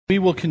We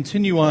will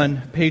continue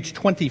on page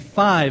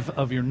 25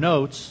 of your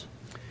notes.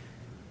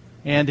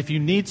 And if you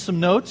need some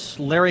notes,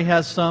 Larry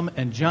has some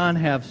and John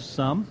has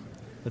some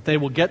that they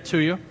will get to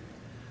you.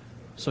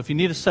 So if you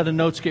need a set of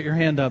notes, get your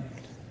hand up.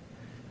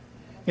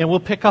 And we'll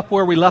pick up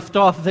where we left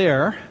off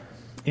there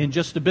in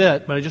just a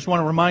bit, but I just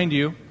want to remind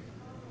you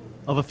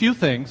of a few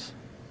things.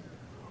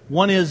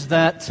 One is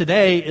that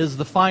today is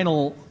the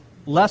final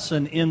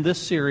lesson in this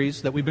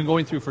series that we've been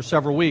going through for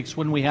several weeks,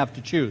 When We Have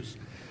to Choose.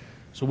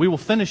 So we will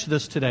finish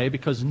this today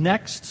because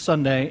next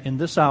Sunday in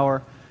this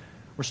hour,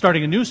 we're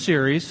starting a new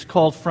series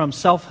called From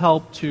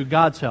Self-Help to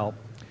God's Help.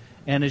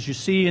 And as you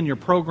see in your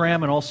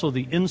program and also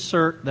the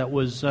insert that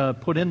was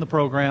put in the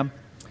program,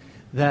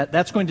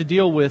 that's going to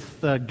deal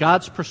with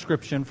God's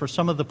prescription for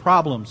some of the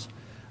problems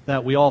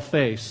that we all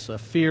face,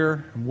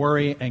 fear,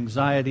 worry,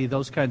 anxiety,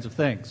 those kinds of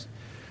things.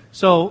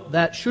 So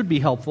that should be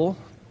helpful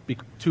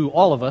to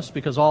all of us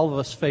because all of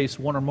us face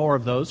one or more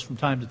of those from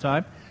time to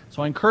time.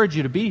 So I encourage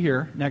you to be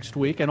here next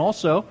week, and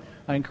also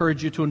I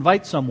encourage you to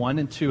invite someone,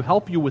 and to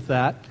help you with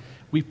that,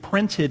 we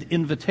printed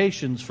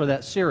invitations for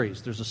that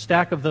series. There's a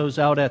stack of those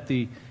out at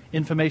the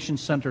Information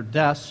Center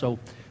desk, so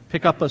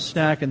pick up a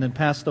stack and then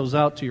pass those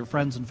out to your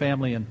friends and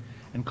family and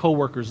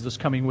co-workers this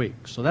coming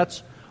week. So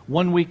that's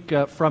 1 week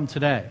from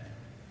today.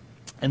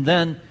 And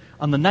then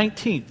on the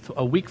 19th,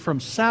 a week from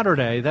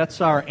Saturday,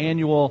 that's our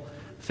annual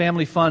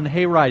Family Fun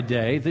Hayride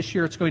Day. This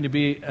year it's going to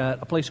be at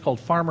a place called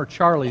Farmer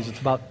Charlie's. It's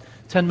about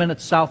 10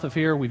 minutes south of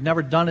here. We've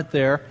never done it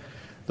there.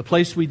 The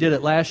place we did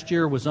it last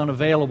year was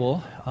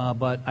unavailable,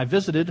 but I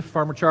visited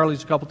Farmer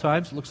Charlie's a couple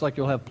times. It looks like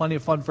you'll have plenty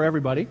of fun for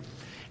everybody.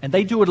 And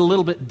they do it a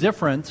little bit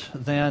different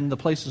than the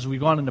places we've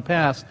gone in the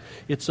past.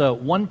 It's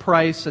one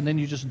price, and then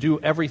you just do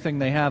everything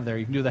they have there.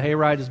 You can do the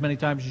hayride as many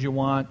times as you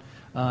want,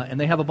 and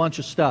they have a bunch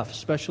of stuff,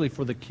 especially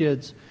for the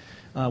kids.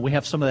 We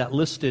have some of that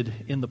listed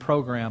in the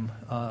program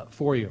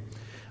for you.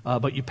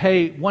 But you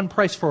pay one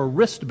price for a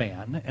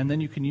wristband, and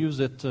then you can use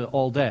it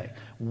all day.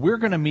 We're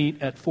going to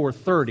meet at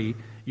 4:30.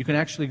 You can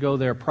actually go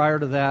there prior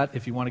to that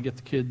if you want to get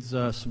the kids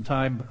some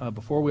time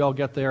before we all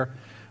get there.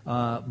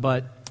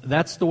 But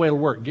that's the way it'll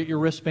work. Get your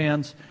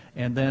wristbands,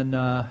 and then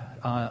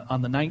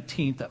on the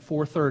 19th at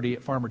 4:30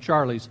 at Farmer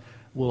Charlie's,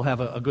 we'll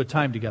have a good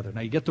time together.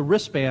 Now, you get the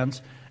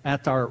wristbands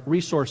at our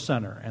resource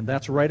center, and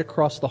that's right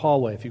across the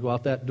hallway. If you go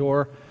out that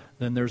door,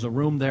 then there's a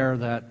room there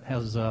that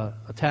has a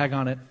tag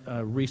on it,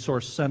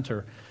 Resource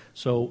Center.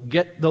 So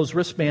get those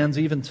wristbands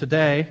even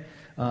today.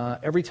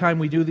 Every time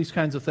we do these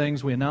kinds of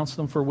things, we announce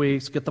them for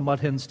weeks, get the Mud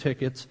Hens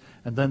tickets,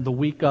 and then the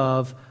week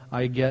of,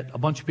 I get a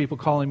bunch of people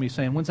calling me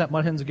saying, when's that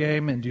Mud Hens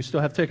game, and do you still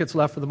have tickets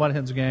left for the Mud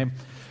Hens game?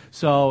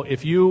 So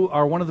if you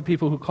are one of the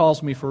people who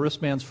calls me for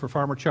wristbands for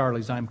Farmer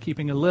Charlie's, I'm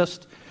keeping a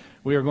list.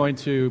 We are going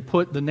to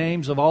put the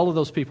names of all of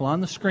those people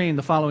on the screen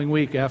the following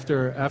week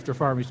after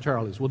Farmer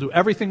Charlie's. We'll do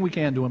everything we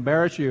can to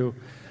embarrass you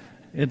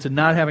into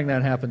not having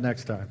that happen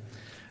next time.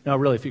 No,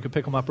 really, if you could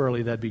pick them up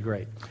early, that'd be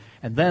great.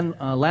 And then,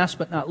 last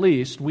but not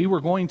least, we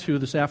were going to,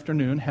 this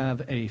afternoon,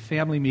 have a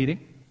family meeting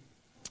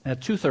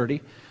at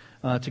 2:30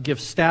 to give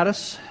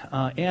status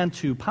and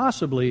to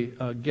possibly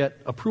get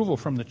approval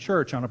from the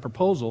church on a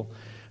proposal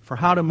for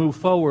how to move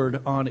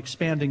forward on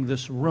expanding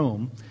this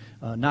room,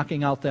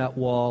 knocking out that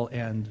wall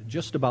and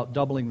just about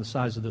doubling the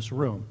size of this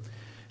room.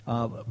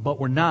 But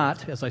we're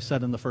not, as I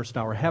said in the first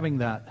hour, having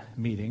that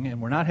meeting,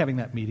 and we're not having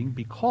that meeting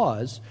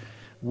because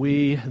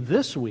we,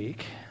 this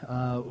week,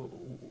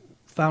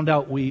 found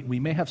out we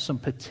may have some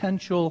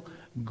potential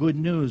good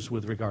news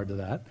with regard to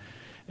that.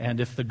 And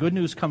if the good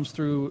news comes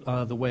through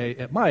the way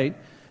it might,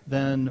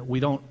 then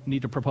we don't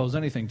need to propose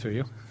anything to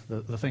you.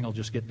 The thing will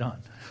just get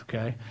done,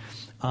 okay?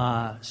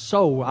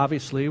 So,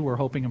 obviously, we're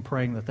hoping and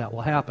praying that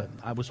will happen.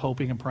 I was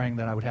hoping and praying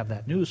that I would have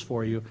that news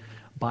for you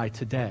by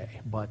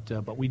today,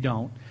 but we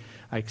don't.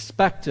 I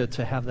expect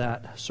to have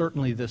that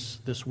certainly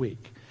this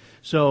week.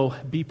 So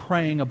be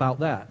praying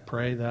about that.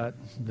 Pray that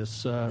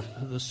this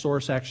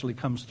source actually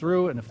comes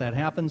through, and if that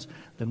happens,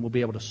 then we'll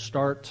be able to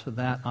start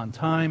that on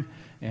time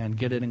and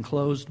get it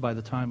enclosed by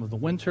the time of the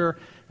winter.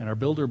 And our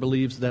builder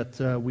believes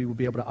that we will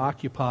be able to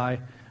occupy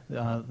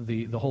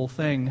the whole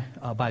thing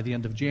by the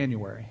end of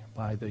January,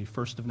 by the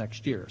 1st of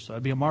next year. So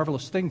it'd be a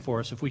marvelous thing for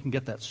us if we can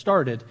get that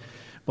started,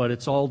 but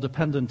it's all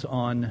dependent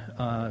on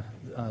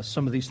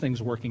some of these things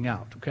working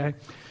out, okay?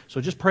 So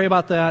just pray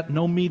about that.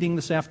 No meeting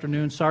this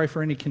afternoon. Sorry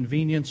for any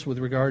inconvenience with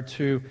regard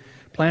to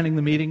planning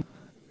the meeting.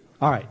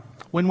 All right.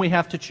 When we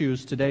have to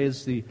choose, today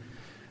is the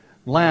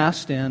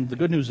last, and the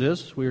good news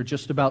is we are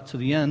just about to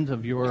the end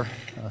of your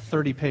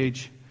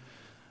 30-page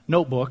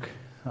notebook.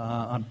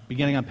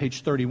 Beginning on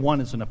page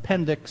 31 is an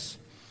appendix,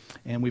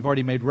 and we've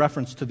already made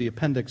reference to the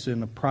appendix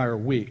in a prior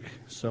week.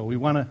 So we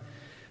want to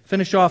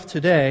finish off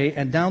today,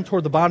 and down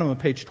toward the bottom of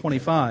page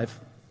 25,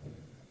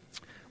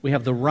 we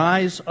have the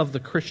rise of the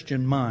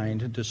Christian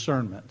mind,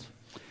 discernment.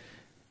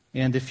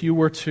 And if you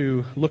were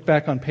to look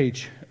back on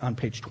page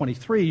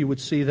 23, you would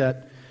see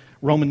that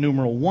Roman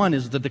numeral 1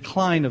 is the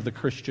decline of the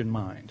Christian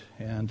mind.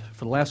 And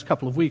for the last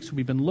couple of weeks,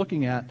 we've been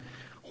looking at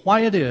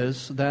why it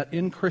is that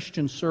in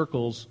Christian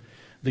circles,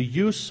 the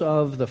use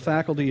of the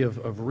faculty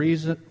of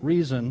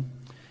reason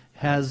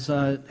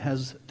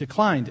has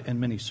declined in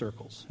many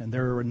circles. And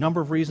there are a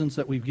number of reasons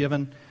that we've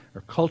given,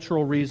 or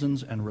cultural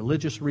reasons and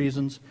religious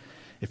reasons.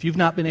 If you've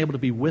not been able to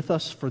be with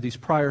us for these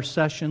prior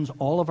sessions,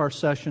 all of our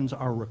sessions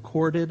are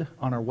recorded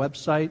on our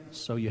website,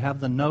 so you have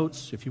the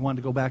notes. If you want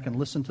to go back and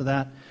listen to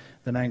that,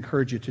 then I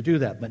encourage you to do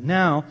that. But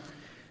now,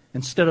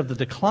 instead of the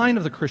decline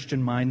of the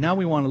Christian mind, now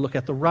we want to look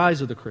at the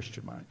rise of the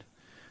Christian mind.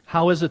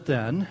 How is it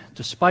then,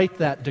 despite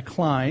that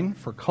decline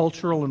for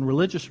cultural and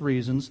religious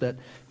reasons, that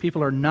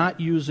people are not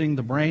using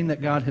the brain that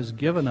God has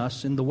given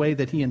us in the way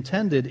that He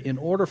intended in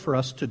order for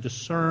us to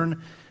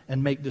discern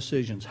and make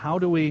decisions? How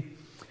do we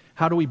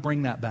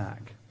bring that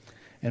back?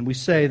 And we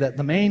say that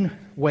the main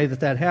way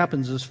that that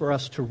happens is for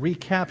us to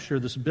recapture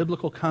this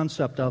biblical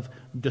concept of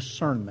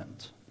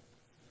discernment.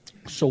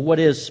 So what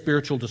is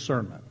spiritual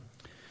discernment?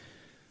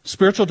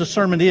 Spiritual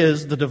discernment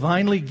is the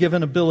divinely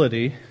given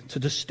ability to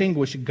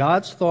distinguish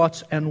God's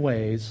thoughts and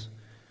ways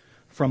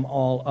from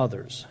all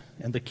others.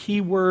 And the key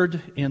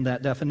word in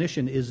that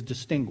definition is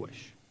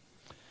distinguish.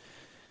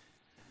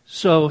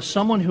 So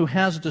someone who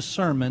has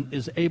discernment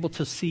is able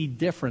to see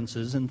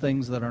differences in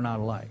things that are not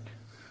alike,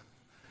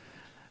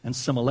 and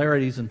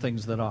similarities in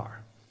things that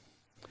are.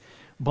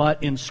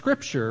 But in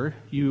Scripture,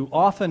 you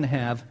often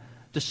have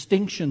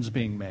distinctions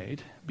being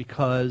made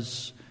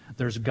because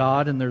there's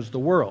God and there's the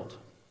world.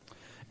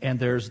 And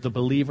there's the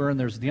believer and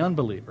there's the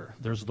unbeliever.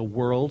 There's the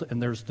world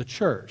and there's the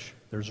church.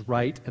 There's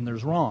right and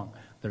there's wrong.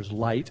 There's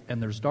light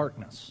and there's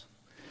darkness.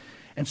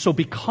 And so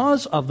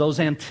because of those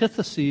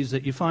antitheses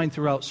that you find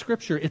throughout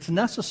Scripture, it's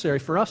necessary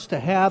for us to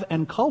have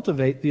and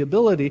cultivate the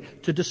ability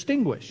to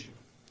distinguish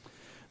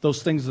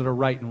those things that are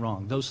right and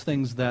wrong, those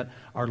things that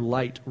are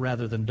light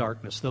rather than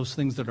darkness, those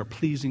things that are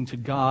pleasing to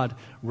God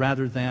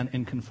rather than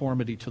in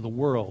conformity to the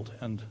world,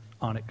 and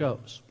on it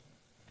goes.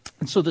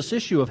 And so this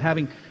issue of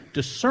having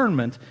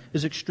discernment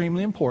is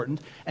extremely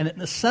important, and it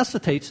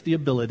necessitates the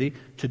ability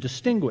to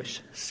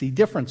distinguish, see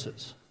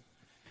differences.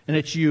 And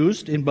it's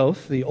used in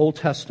both the Old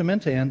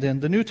Testament and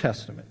in the New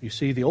Testament. You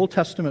see, the Old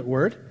Testament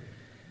word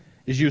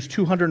is used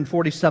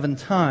 247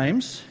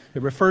 times.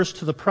 It refers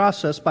to the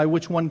process by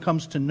which one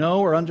comes to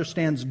know or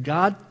understands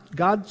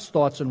God's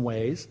thoughts and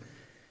ways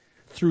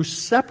through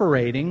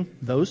separating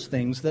those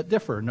things that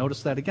differ.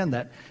 Notice that again,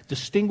 that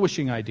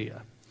distinguishing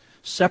idea.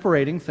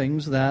 Separating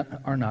things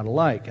that are not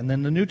alike. And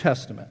then the New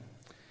Testament.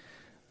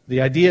 The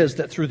idea is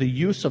that through the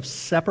use of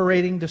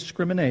separating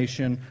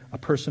discrimination, a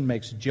person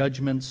makes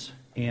judgments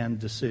and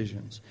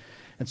decisions.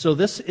 And so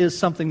this is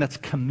something that's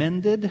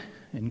commended,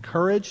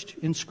 encouraged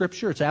in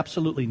Scripture. It's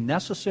absolutely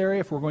necessary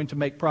if we're going to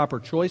make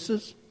proper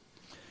choices.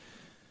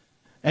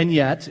 And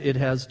yet, it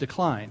has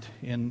declined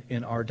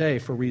in our day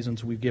for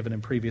reasons we've given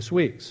in previous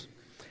weeks.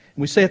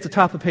 And we say at the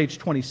top of page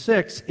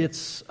 26,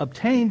 it's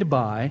obtained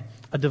by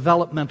a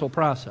developmental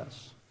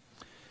process.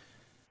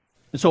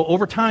 And so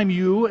over time,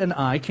 you and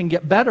I can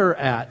get better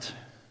at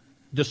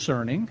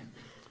discerning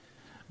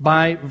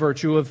by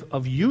virtue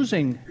of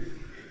using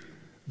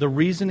the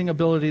reasoning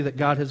ability that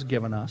God has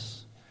given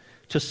us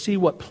to see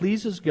what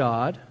pleases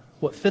God,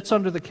 what fits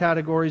under the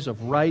categories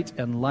of right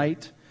and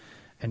light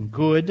and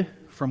good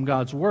from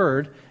God's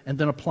Word, and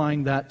then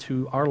applying that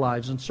to our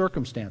lives and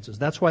circumstances.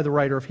 That's why the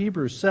writer of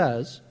Hebrews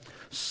says,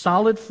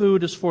 solid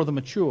food is for the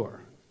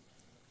mature.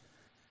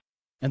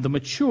 And the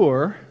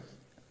mature,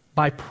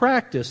 by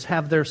practice,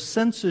 have their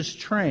senses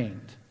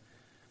trained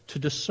to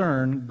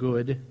discern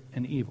good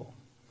and evil.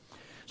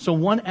 So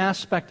one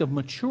aspect of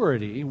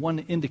maturity,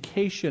 one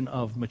indication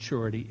of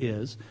maturity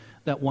is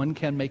that one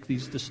can make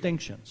these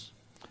distinctions,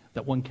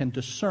 that one can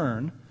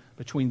discern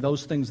between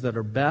those things that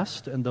are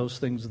best and those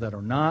things that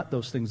are not,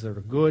 those things that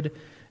are good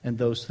and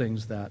those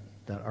things that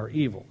are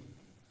evil.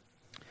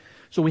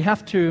 So we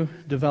have to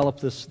develop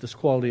this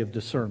quality of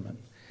discernment.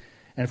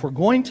 And if we're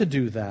going to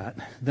do that,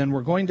 then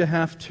we're going to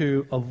have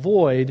to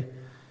avoid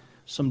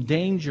some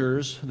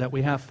dangers that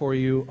we have for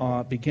you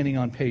beginning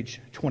on page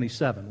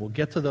 27. We'll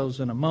get to those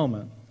in a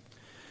moment.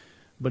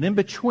 But in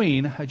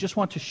between, I just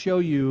want to show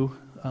you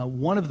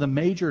one of the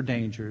major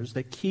dangers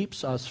that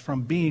keeps us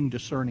from being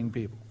discerning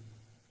people.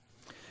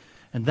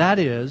 And that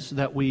is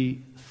that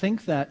we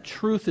think that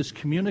truth is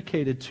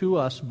communicated to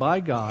us by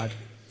God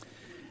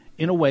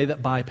in a way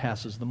that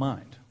bypasses the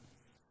mind.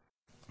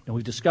 And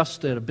we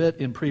discussed it a bit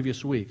in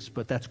previous weeks,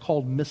 but that's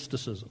called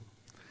mysticism.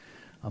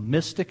 A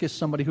mystic is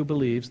somebody who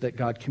believes that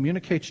God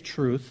communicates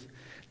truth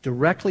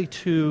directly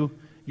to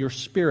your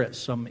spirit,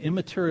 some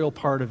immaterial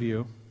part of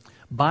you,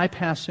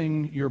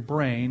 bypassing your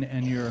brain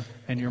and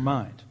your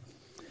mind.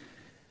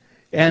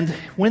 And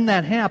when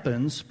that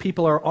happens,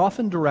 people are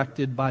often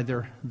directed by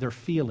their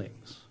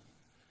feelings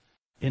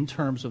in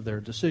terms of their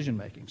decision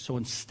making. So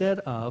instead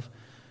of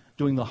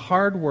doing the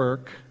hard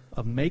work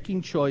of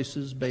making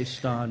choices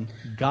based on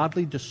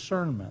godly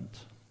discernment,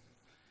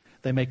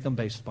 they make them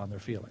based upon their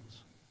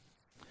feelings.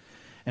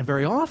 And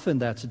very often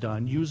that's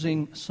done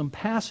using some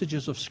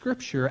passages of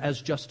Scripture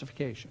as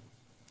justification.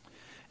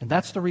 And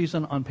that's the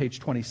reason on page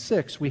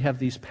 26 we have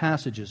these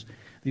passages.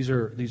 These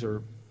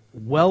are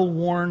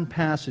well-worn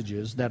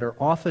passages that are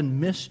often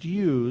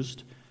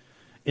misused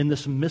in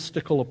this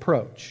mystical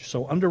approach.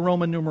 So under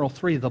Roman numeral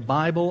 3, the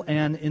Bible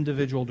and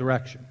individual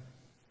direction.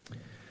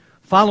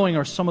 Following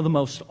are some of the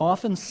most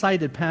often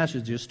cited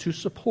passages to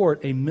support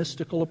a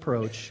mystical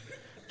approach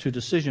to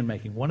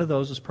decision-making. One of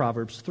those is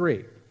Proverbs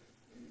 3.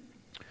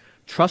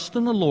 Trust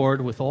in the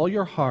Lord with all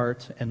your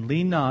heart and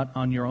lean not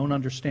on your own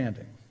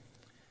understanding.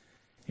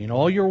 In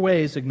all your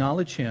ways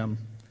acknowledge Him.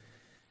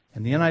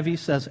 And the NIV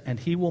says, and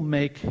He will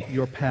make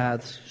your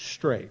paths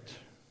straight.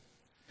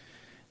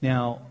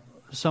 Now,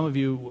 some of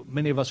you,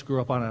 many of us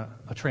grew up on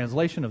a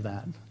translation of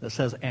that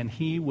says, and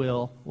He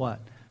will, what?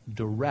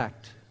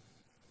 Direct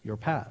your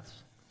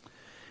paths.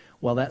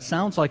 Well, that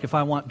sounds like if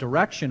I want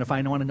direction, if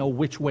I want to know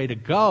which way to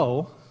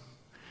go,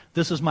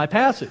 this is my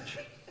passage,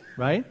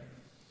 right?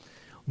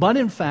 But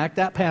in fact,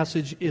 that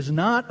passage is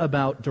not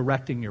about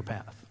directing your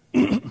path.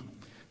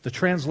 The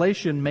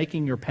translation,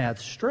 making your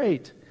path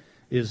straight,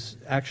 is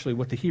actually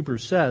what the Hebrew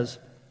says.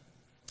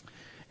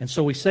 And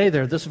so we say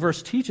there, this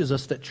verse teaches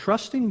us that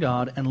trusting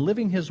God and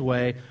living His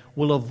way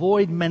will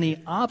avoid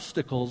many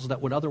obstacles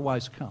that would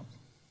otherwise come.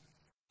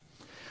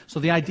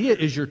 So the idea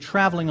is you're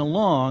traveling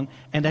along,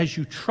 and as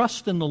you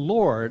trust in the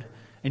Lord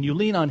and you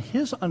lean on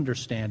His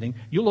understanding,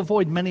 you'll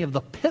avoid many of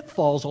the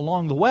pitfalls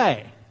along the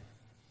way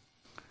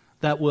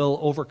that will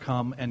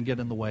overcome and get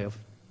in the way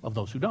of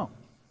those who don't.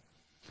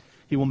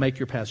 He will make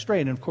your path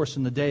straight. And of course,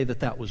 in the day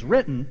that was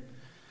written,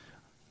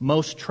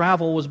 most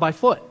travel was by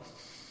foot.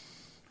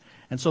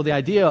 And so the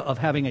idea of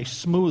having a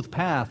smooth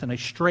path and a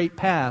straight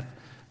path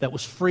that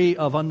was free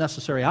of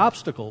unnecessary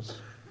obstacles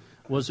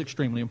was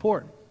extremely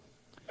important.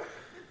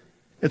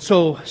 And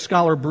so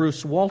scholar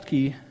Bruce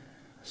Waltke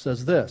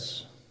says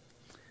this.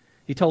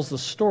 He tells the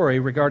story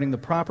regarding the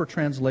proper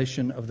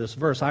translation of this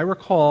verse. I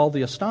recall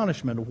the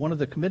astonishment of one of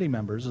the committee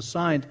members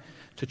assigned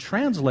to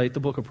translate the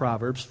book of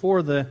Proverbs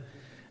for the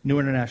New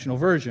International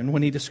Version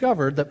when he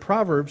discovered that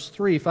Proverbs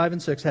 3, 5,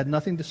 and 6 had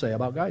nothing to say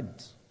about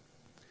guidance.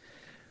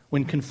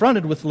 When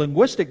confronted with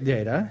linguistic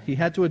data, he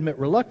had to admit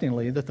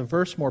reluctantly that the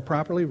verse more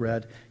properly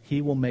read,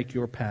 He will make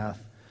your path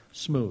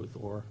smooth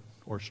or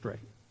straight.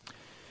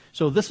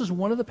 So this is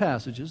one of the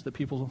passages that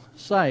people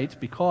cite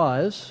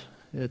because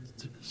it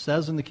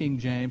says in the King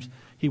James,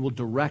 He will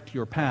direct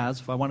your paths.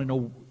 If I want to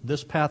know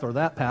this path or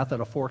that path at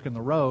a fork in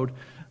the road,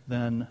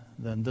 then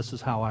this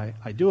is how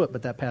I do it.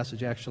 But that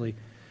passage actually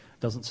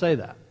doesn't say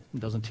that. It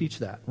doesn't teach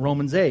that.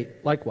 Romans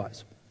 8,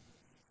 likewise.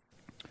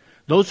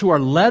 Those who are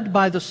led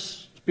by the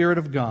Spirit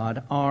of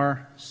God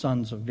are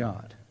sons of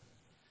God.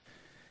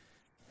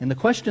 And the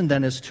question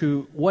then is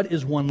to what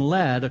is one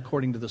led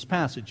according to this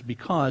passage?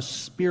 Because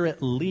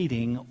Spirit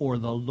leading or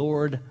the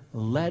Lord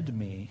led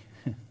me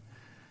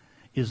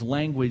is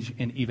language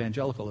in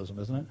evangelicalism,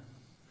 isn't it?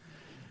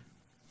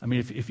 I mean,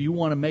 if you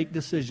want to make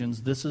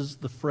decisions, this is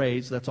the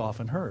phrase that's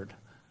often heard.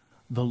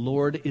 The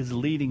Lord is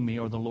leading me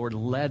or the Lord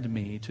led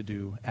me to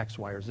do X,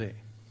 Y, or Z.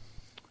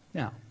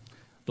 Now,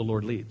 the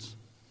Lord leads.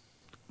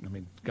 I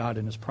mean, God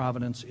in His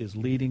providence is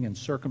leading in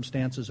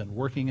circumstances and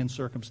working in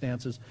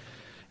circumstances.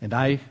 And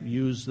I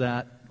use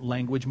that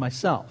language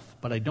myself,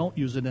 but I don't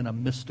use it in a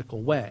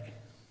mystical way,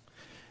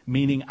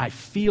 meaning I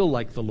feel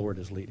like the Lord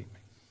is leading me.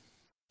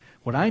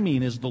 What I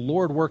mean is the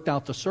Lord worked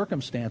out the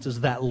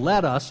circumstances that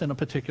led us in a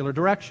particular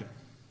direction.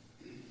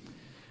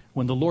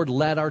 When the Lord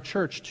led our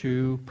church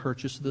to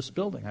purchase this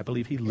building, I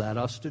believe He led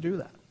us to do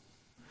that.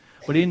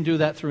 But He didn't do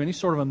that through any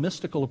sort of a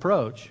mystical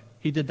approach.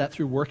 He did that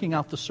through working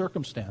out the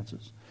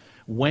circumstances,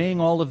 weighing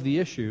all of the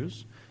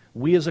issues,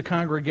 we as a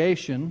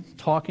congregation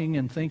talking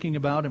and thinking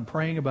about and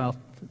praying about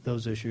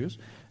those issues,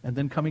 and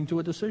then coming to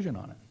a decision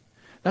on it.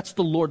 That's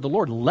the Lord. The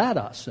Lord led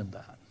us in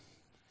that.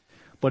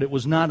 But it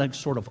was not a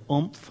sort of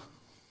oomph,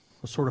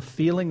 a sort of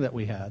feeling that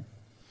we had.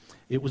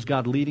 It was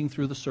God leading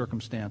through the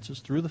circumstances,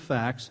 through the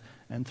facts,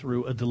 and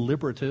through a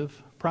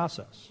deliberative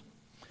process.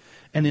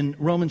 And in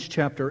Romans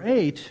chapter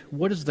 8,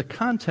 what is the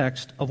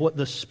context of what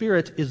the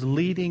Spirit is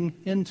leading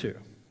into?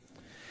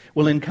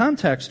 Well, in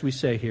context, we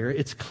say here,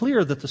 it's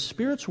clear that the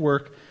Spirit's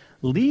work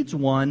leads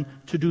one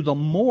to do the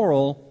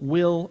moral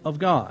will of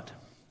God.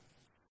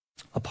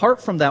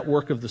 Apart from that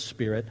work of the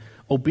Spirit,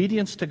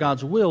 obedience to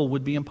God's will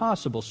would be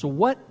impossible. So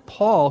what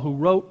Paul, who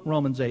wrote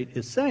Romans 8,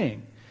 is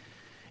saying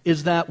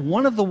is that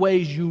one of the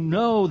ways you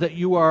know that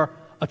you are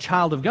a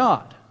child of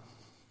God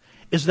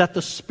is that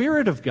the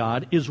Spirit of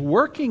God is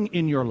working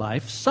in your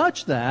life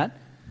such that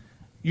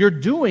you're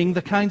doing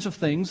the kinds of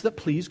things that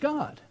please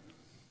God.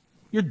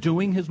 You're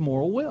doing His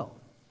moral will.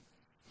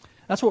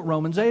 That's what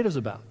Romans 8 is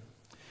about.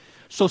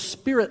 So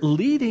Spirit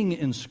leading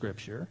in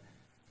Scripture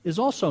is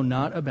also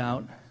not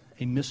about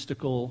a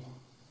mystical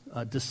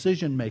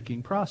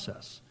decision-making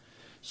process.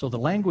 So the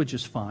language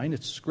is fine.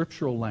 It's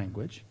scriptural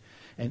language.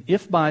 And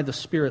if by the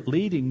Spirit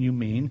leading you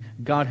mean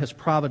God has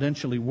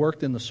providentially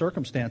worked in the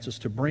circumstances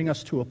to bring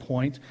us to a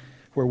point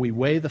where we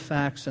weigh the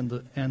facts and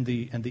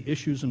the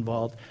issues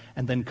involved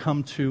and then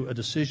come to a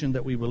decision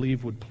that we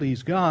believe would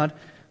please God,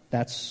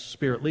 that's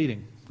Spirit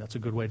leading. That's a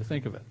good way to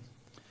think of it.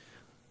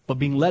 But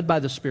being led by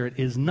the Spirit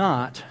is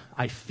not,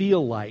 I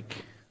feel like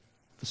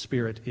the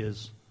Spirit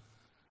is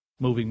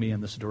moving me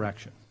in this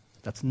direction.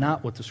 That's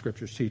not what the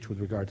Scriptures teach with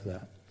regard to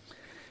that.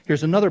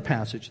 Here's another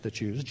passage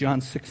that's used,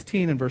 John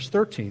 16 and verse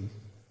 13,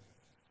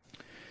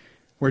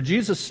 where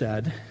Jesus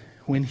said,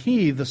 "When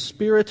He, the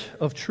Spirit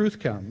of truth,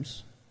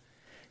 comes,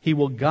 He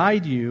will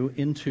guide you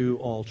into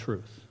all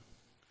truth."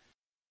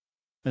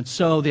 And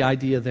so the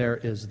idea there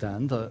is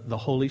then the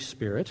Holy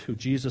Spirit, who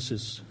Jesus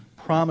is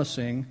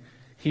promising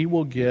He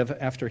will give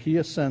after He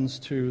ascends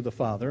to the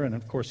Father, and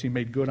of course He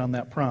made good on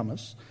that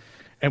promise.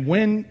 And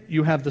when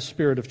you have the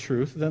Spirit of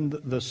truth, then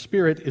the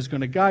Spirit is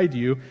going to guide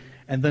you,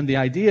 and then the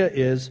idea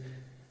is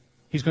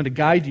He's going to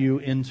guide you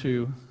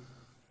into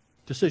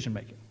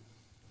decision-making.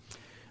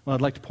 Well,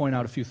 I'd like to point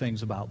out a few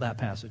things about that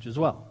passage as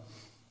well.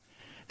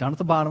 Down at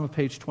the bottom of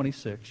page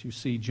 26, you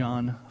see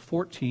John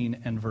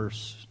 14 and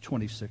verse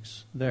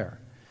 26 there.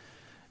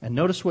 And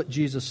notice what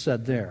Jesus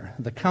said there.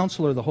 "The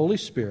Counselor, the Holy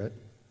Spirit,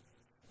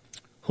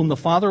 whom the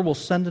Father will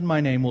send in my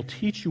name, will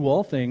teach you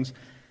all things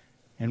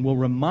and will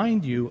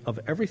remind you of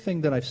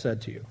everything that I've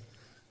said to you."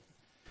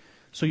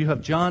 So you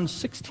have John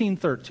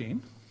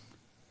 16:13.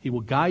 He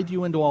will guide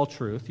you into all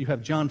truth. You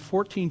have John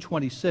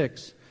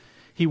 14:26.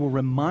 He will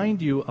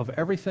remind you of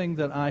everything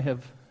that I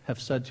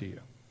have said to you.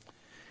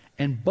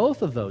 And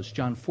both of those,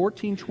 John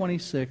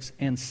 14:26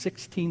 and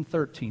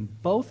 16:13,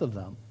 both of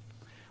them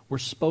were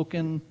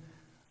spoken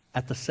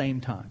at the same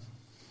time.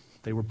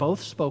 They were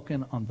both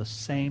spoken on the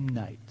same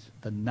night,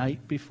 the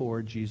night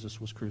before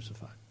Jesus was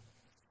crucified.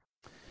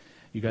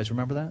 You guys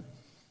remember that?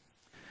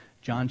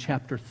 John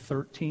chapter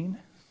 13.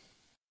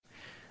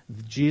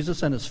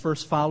 Jesus and his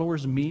first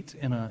followers meet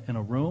in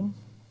a room,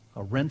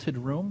 a rented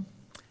room,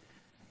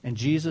 and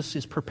Jesus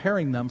is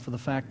preparing them for the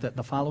fact that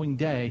the following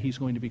day He's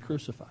going to be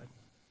crucified.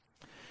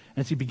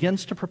 As He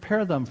begins to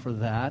prepare them for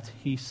that,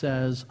 He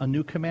says, "A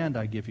new command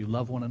I give you,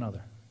 love one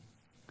another."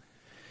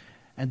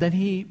 And then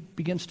He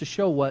begins to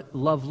show what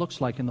love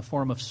looks like in the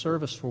form of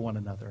service for one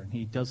another. And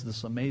He does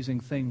this amazing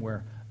thing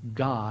where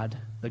God,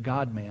 the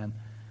God-man,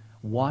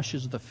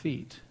 washes the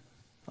feet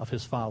of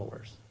His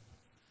followers.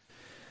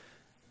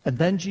 And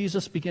then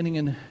Jesus, beginning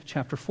in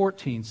chapter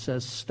 14,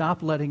 says,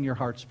 "Stop letting your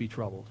hearts be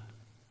troubled.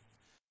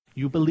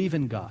 You believe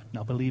in God.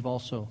 Now believe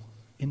also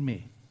in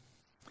me.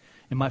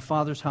 In my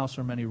Father's house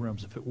are many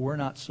rooms. If it were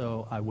not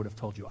so, I would have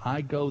told you.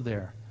 I go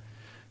there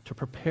to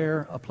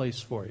prepare a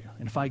place for you.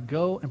 And if I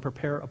go and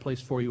prepare a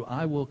place for you,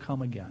 I will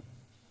come again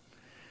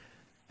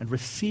and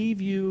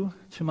receive you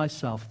to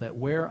myself, that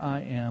where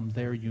I am,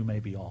 there you may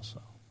be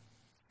also."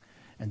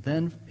 And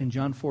then in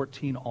John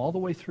 14, all the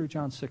way through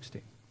John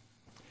 16,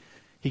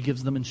 He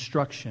gives them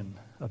instruction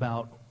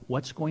about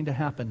what's going to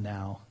happen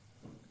now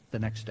the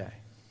next day,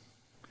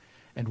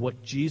 and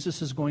what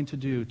Jesus is going to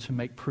do to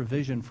make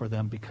provision for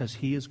them because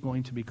He is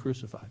going to be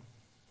crucified.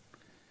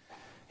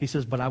 He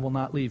says, "But I will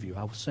not leave you.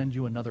 I will send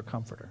you another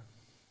comforter.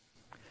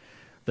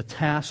 The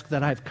task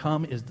that I've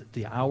come is that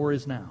the hour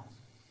is now.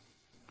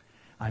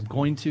 I'm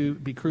going to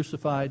be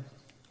crucified.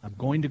 I'm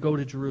going to go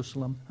to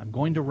Jerusalem. I'm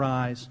going to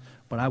rise,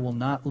 but I will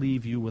not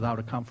leave you without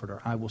a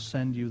comforter. I will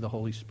send you the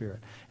Holy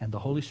Spirit, and the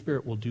Holy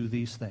Spirit will do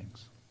these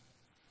things."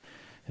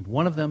 And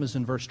one of them is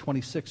in verse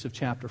 26 of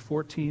chapter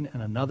 14,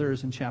 and another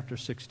is in chapter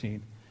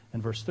 16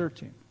 and verse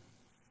 13.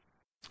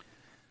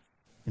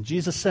 And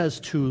Jesus says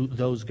to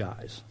those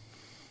guys,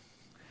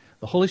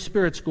 the Holy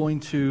Spirit's going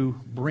to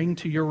bring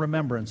to your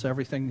remembrance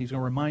everything. He's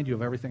going to remind you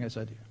of everything I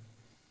said to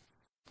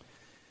you.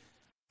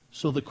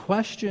 So the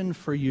question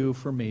for you,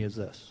 for me, is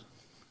this.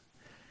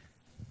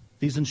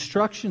 These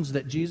instructions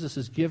that Jesus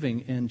is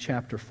giving in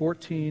chapter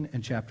 14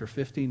 and chapter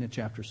 15 and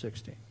chapter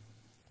 16,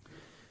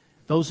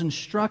 those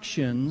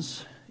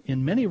instructions,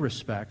 in many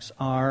respects,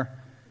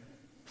 are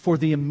for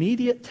the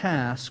immediate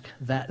task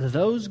that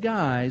those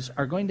guys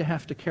are going to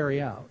have to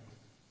carry out.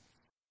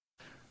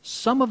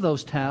 Some of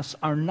those tasks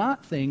are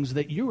not things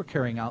that you are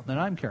carrying out that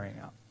I'm carrying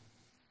out,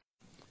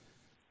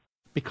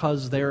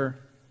 because they're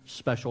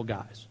special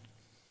guys.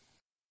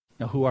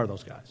 Now, who are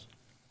those guys?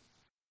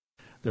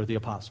 They're the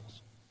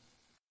apostles.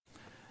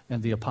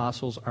 And the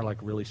apostles are like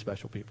really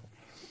special people.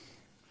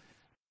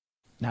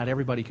 Not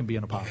everybody can be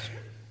an apostle.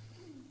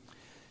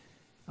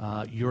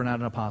 You're not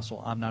an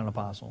apostle. I'm not an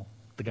apostle.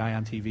 The guy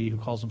on TV who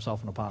calls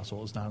himself an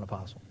apostle is not an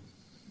apostle.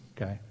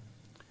 Okay?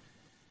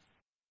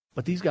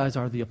 But these guys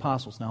are the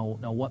apostles. Now,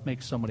 what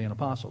makes somebody an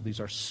apostle? These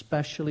are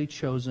specially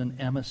chosen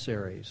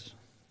emissaries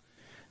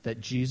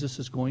that Jesus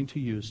is going to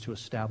use to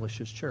establish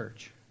His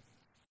church.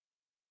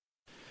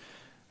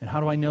 And how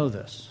do I know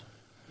this?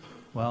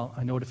 Well,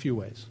 I know it a few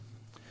ways.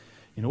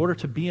 In order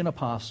to be an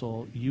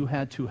apostle, you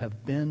had to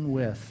have been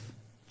with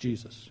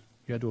Jesus.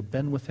 You had to have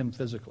been with Him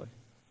physically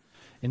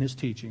in His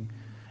teaching.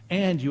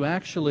 And you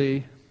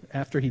actually,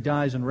 after He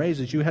dies and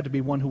raises, you had to be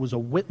one who was a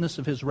witness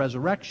of His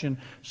resurrection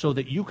so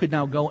that you could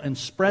now go and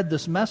spread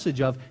this message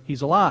of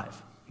He's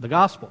alive, the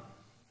gospel.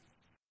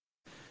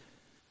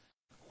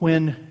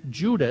 When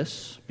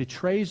Judas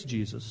betrays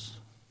Jesus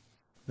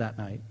that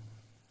night,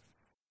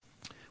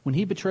 when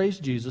he betrays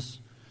Jesus,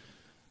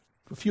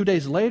 a few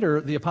days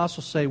later, the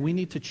apostles say, we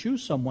need to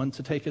choose someone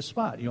to take his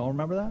spot. You all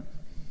remember that?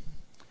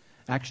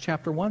 Acts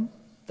chapter 1,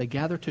 they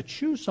gather to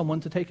choose someone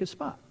to take his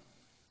spot.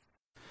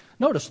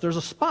 Notice, there's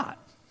a spot.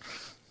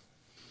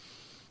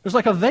 There's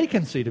like a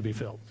vacancy to be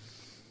filled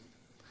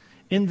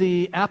in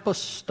the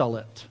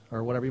apostolate,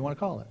 or whatever you want to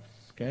call it,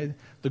 okay?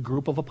 The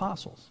group of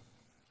apostles.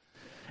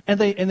 And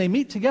they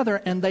meet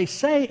together and they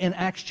say in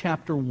Acts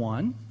chapter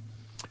 1,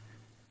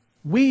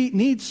 we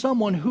need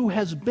someone who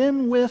has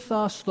been with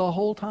us the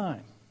whole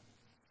time,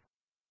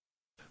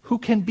 who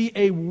can be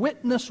a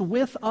witness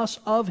with us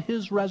of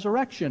his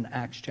resurrection,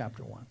 Acts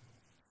chapter 1.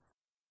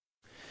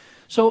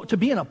 So to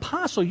be an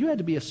apostle, you had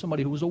to be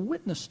somebody who was a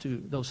witness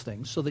to those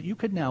things so that you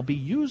could now be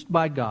used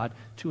by God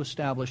to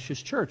establish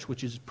his church,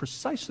 which is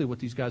precisely what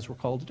these guys were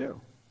called to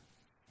do.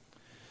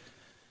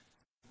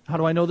 How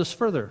do I know this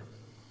further?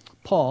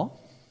 Paul,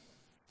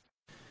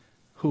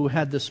 who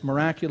had this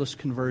miraculous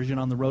conversion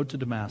on the road to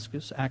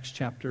Damascus, Acts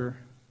chapter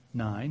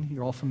 9,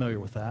 you're all familiar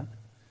with that.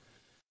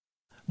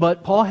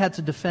 But Paul had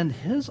to defend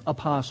his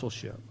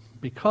apostleship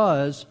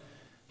because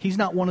he's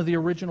not one of the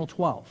original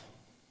 12.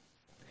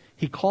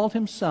 He called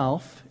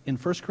himself, in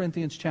 1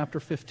 Corinthians chapter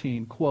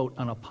 15, quote,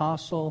 an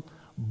apostle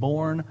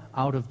born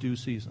out of due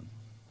season.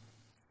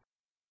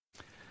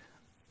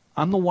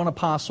 I'm the one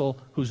apostle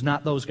who's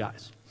not those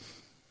guys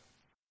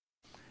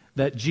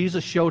that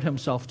Jesus showed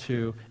himself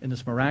to in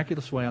this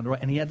miraculous way on the road,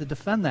 and he had to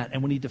defend that.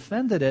 And when he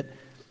defended it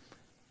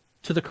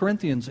to the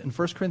Corinthians in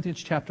 1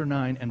 Corinthians chapter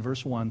 9 and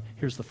verse 1,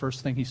 here's the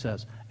first thing he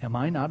says, am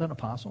I not an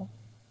apostle?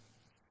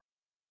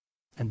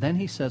 And then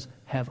he says,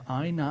 have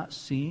I not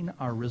seen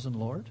our risen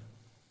Lord?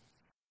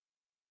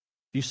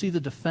 You see, the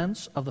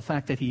defense of the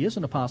fact that he is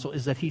an apostle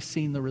is that he's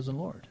seen the risen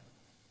Lord.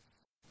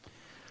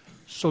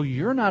 So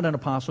you're not an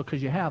apostle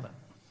because you haven't.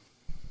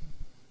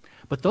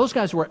 But those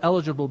guys were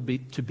eligible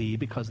to be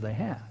because they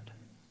had.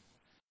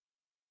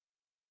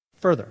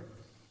 Further,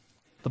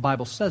 the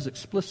Bible says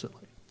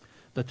explicitly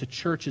that the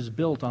church is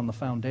built on the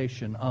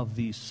foundation of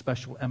these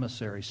special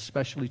emissaries,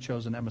 specially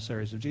chosen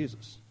emissaries of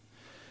Jesus.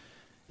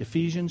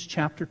 Ephesians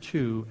chapter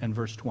 2 and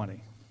verse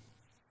 20.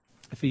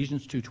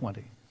 Ephesians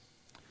 2:20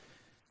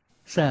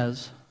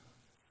 says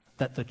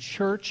that the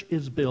church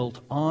is built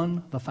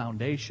on the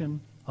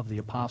foundation of the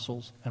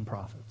apostles and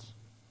prophets.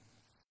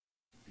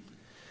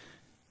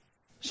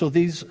 So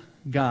these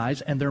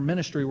guys and their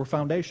ministry were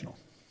foundational.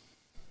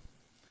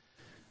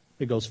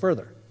 It goes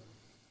further.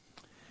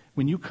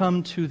 When you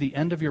come to the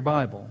end of your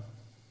Bible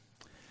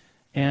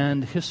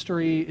and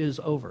history is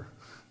over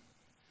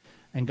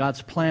and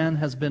God's plan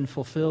has been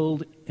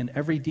fulfilled in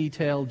every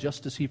detail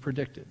just as he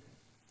predicted,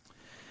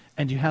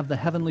 and you have the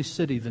heavenly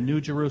city, the New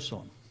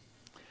Jerusalem,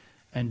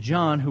 and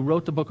John, who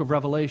wrote the book of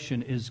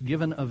Revelation, is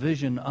given a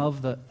vision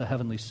of the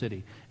heavenly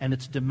city and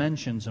its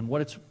dimensions and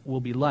what it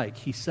will be like.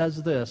 He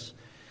says this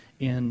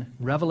in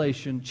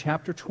Revelation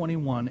chapter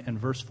 21 and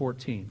verse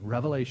 14.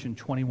 Revelation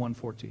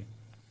 21:14.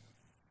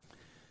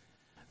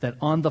 That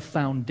on the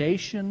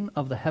foundation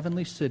of the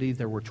heavenly city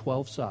there were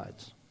 12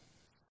 sides.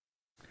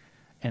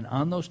 And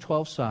on those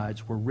 12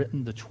 sides were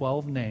written the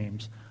 12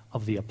 names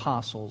of the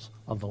apostles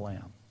of the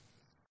Lamb.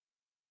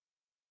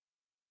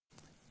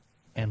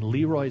 And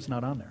Leroy's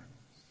not on there.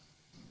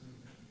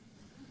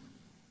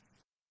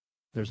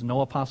 There's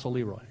no Apostle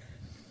Leroy.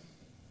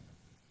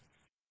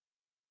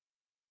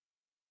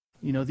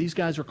 You know, these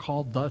guys are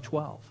called the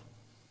 12.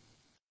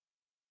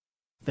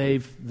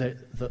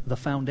 The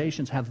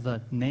foundations have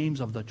the names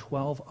of the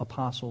 12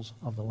 apostles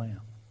of the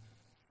Lamb.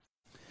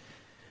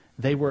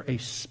 They were a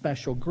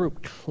special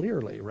group,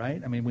 clearly,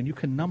 right? I mean, when you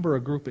can number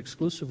a group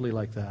exclusively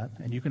like that,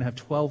 and you can have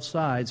 12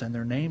 sides and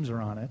their names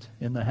are on it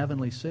in the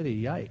heavenly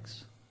city,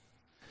 yikes.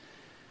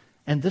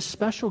 And this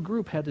special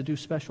group had to do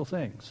special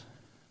things.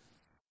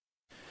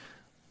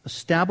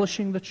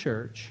 Establishing the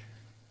church,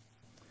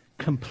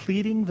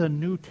 completing the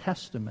New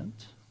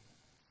Testament,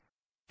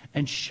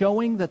 and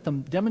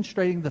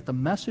demonstrating that the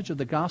message of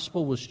the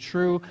gospel was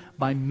true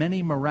by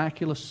many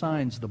miraculous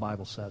signs, the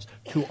Bible says,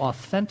 to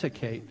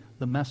authenticate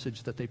the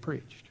message that they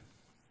preached.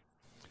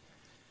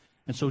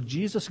 And so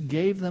Jesus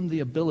gave them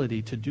the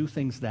ability to do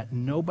things that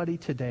nobody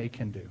today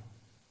can do.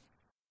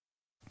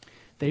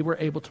 They were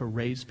able to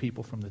raise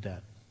people from the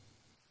dead.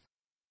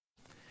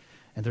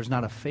 And there's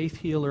not a faith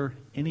healer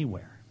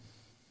anywhere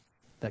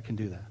that can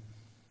do that.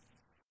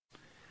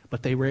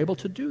 But they were able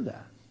to do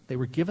that. They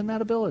were given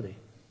that ability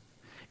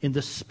in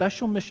the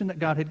special mission that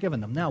God had given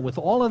them. Now, with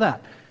all of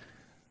that,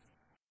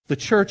 the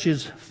church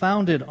is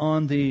founded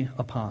on the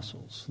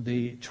apostles.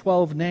 The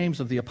 12 names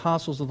of the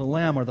apostles of the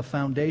Lamb are the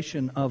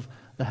foundation of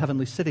the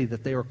heavenly city,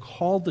 that they are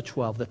called the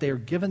 12, that they are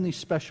given these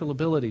special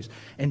abilities.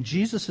 And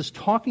Jesus is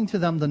talking to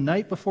them the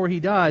night before he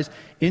dies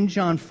in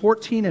John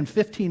 14 and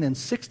 15 and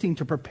 16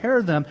 to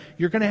prepare them.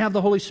 You're going to have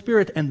the Holy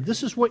Spirit, and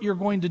this is what you're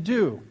going to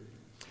do.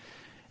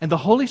 And the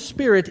Holy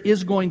Spirit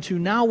is going to,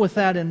 now with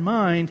that in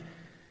mind,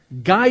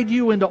 guide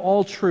you into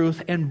all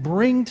truth and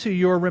bring to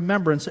your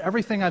remembrance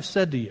everything I've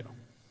said to you.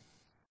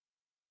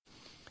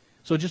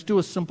 So just do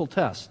a simple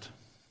test.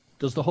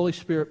 Does the Holy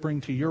Spirit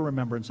bring to your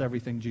remembrance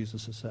everything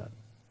Jesus has said?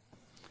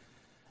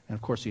 And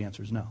of course the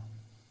answer is no.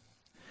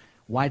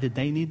 Why did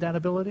they need that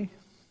ability?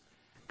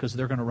 Because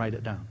they're going to write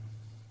it down.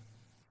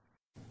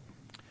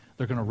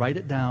 They're going to write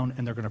it down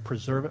and they're going to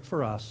preserve it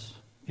for us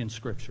in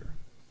Scripture.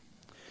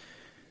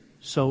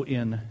 So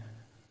in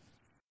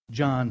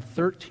John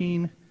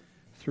 13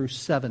 through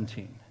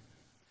 17.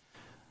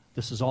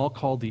 This is all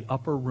called the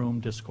Upper Room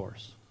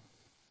Discourse.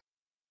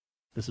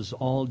 This is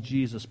all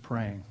Jesus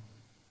praying,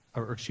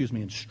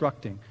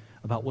 instructing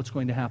about what's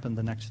going to happen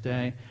the next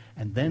day.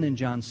 And then in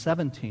John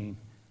 17,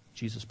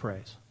 Jesus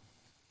prays.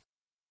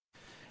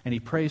 And he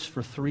prays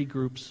for three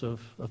groups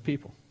of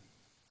people.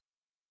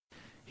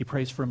 He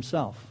prays for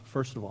himself,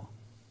 first of all,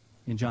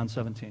 in John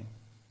 17.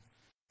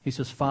 He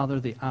says, Father,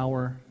 the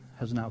hour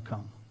has now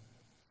come.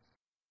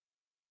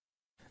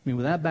 I mean,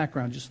 with that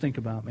background, just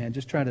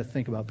try to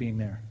think about being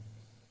there.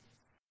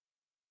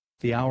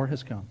 The hour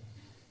has come.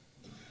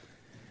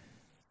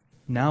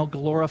 Now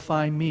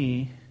glorify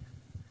me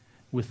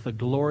with the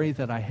glory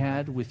that I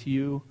had with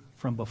you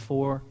from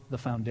before the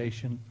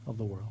foundation of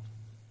the world.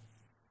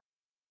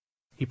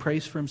 He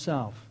prays for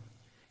himself.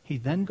 He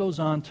then goes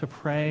on to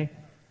pray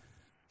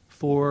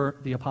for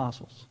the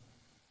apostles.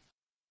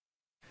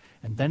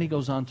 And then he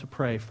goes on to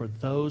pray for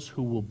those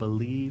who will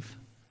believe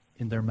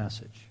in their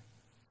message.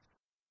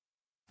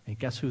 And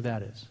guess who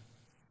that is?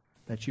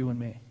 That's you and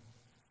me.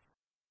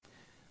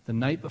 The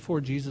night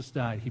before Jesus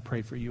died, he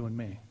prayed for you and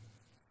me.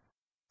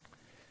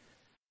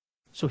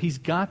 So he's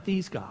got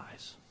these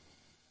guys,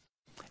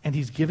 and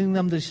he's giving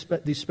them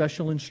these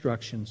special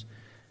instructions,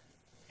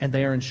 and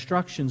they are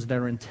instructions that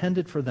are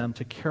intended for them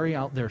to carry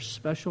out their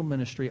special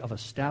ministry of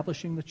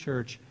establishing the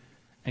church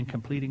and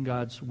completing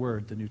God's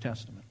Word, the New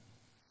Testament.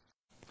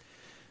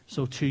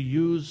 So to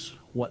use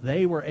what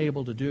they were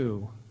able to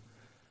do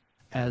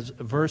as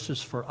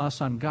verses for us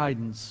on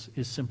guidance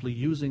is simply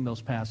using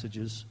those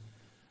passages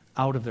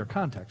out of their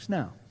context.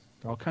 Now,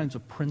 there are all kinds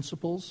of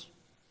principles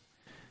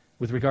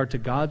with regard to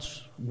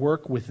God's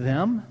work with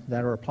them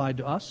that are applied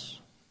to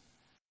us.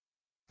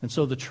 And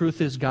so the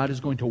truth is God is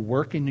going to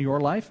work in your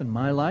life and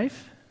my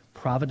life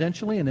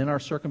providentially and in our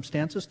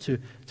circumstances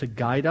to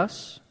guide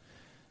us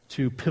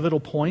to pivotal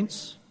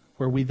points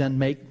where we then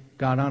make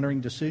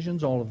God-honoring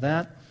decisions, all of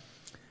that.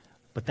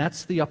 But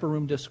that's the upper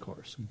room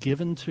discourse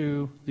given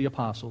to the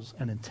apostles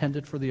and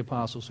intended for the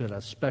apostles who had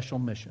a special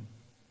mission.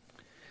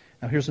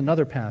 Now here's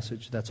another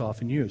passage that's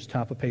often used,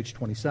 top of page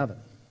 27.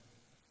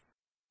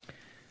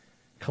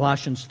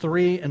 Colossians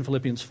 3 and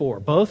Philippians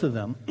 4. Both of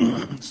them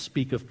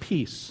speak of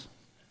peace.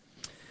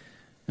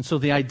 And so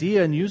the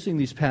idea in using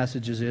these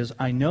passages is,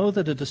 I know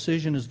that a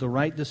decision is the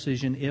right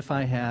decision if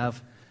I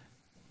have,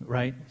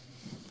 right?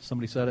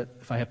 Somebody said it,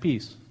 if I have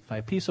peace. If I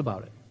have peace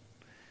about it.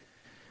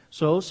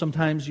 So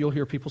sometimes you'll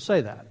hear people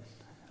say that.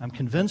 I'm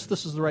convinced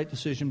this is the right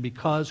decision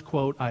because,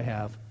 quote, I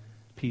have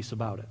peace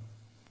about it.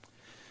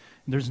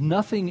 And there's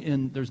nothing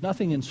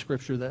in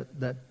Scripture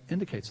that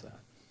indicates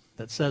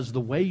that says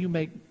the way you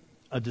make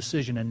a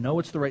decision and know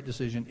it's the right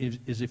decision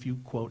is if you,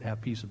 quote, have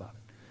peace about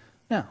it.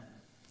 Now,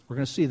 we're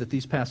going to see that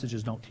these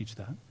passages don't teach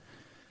that.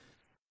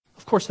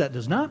 Of course, that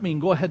does not mean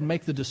go ahead and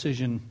make the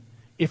decision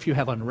if you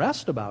have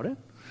unrest about it.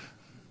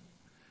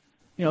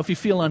 You know, if you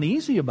feel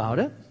uneasy about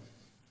it,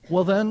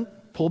 well then,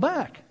 pull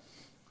back.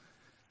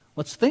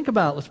 Let's think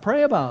about, let's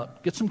pray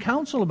about, get some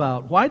counsel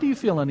about, why do you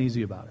feel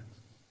uneasy about it?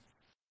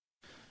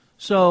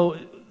 So,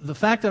 the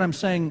fact that I'm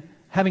saying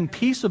having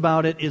peace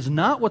about it is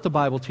not what the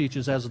Bible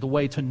teaches as the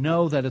way to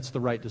know that it's the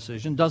right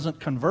decision. Doesn't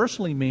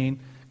conversely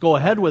mean go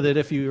ahead with it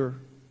if you're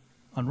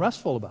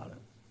unrestful about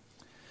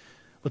it.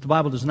 But the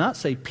Bible does not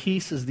say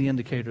peace is the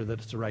indicator that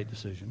it's the right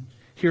decision.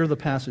 Here are the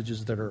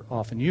passages that are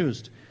often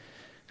used.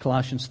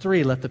 Colossians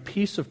 3, let the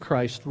peace of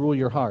Christ rule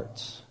your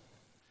hearts,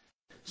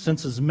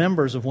 since as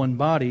members of one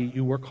body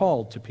you were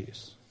called to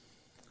peace.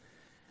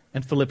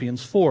 And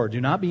Philippians 4,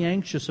 do not be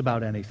anxious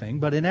about anything,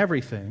 but in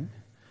everything,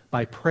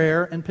 by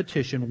prayer and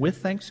petition with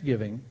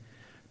thanksgiving,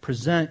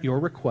 present your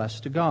requests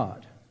to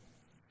God.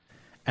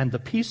 And the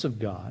peace of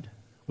God,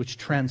 which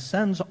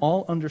transcends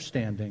all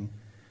understanding,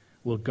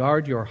 will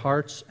guard your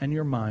hearts and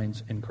your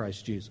minds in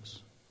Christ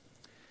Jesus.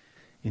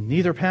 In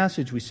neither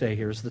passage, we say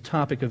here, is the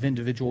topic of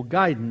individual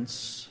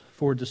guidance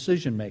for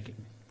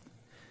decision-making.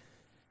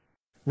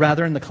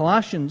 Rather, in the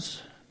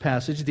Colossians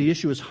passage, the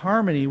issue is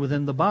harmony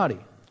within the body,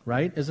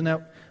 right? Isn't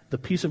that the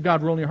peace of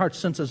God ruling your hearts?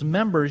 Since as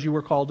members you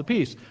were called to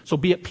peace. So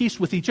be at peace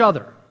with each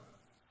other,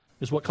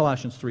 is what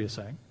Colossians 3 is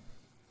saying.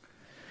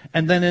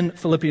 And then in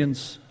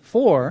Philippians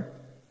 4,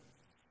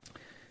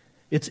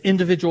 it's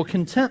individual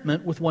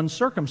contentment with one's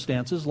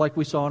circumstances, like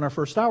we saw in our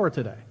first hour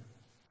today.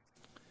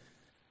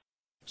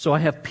 So I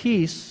have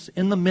peace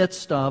in the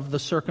midst of the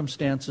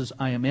circumstances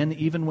I am in,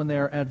 even when they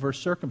are adverse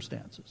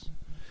circumstances.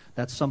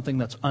 That's something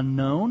that's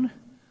unknown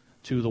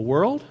to the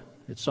world.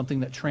 It's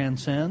something that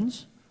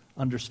transcends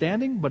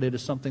understanding, but it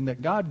is something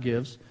that God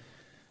gives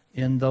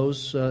in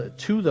those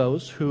to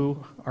those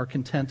who are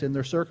content in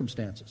their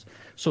circumstances.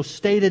 So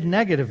stated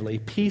negatively,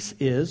 peace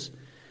is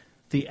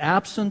the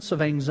absence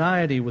of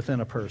anxiety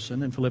within a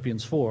person in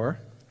Philippians 4,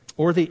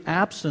 or the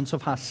absence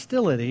of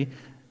hostility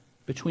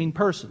between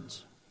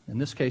persons, in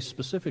this case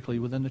specifically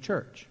within the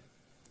church.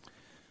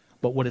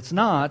 But what it's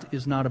not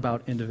is not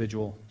about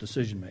individual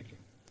decision-making.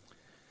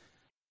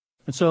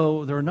 And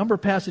so there are a number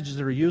of passages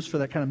that are used for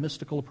that kind of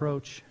mystical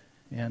approach,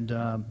 and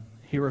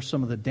here are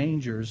some of the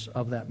dangers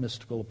of that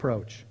mystical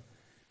approach.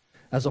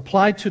 As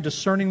applied to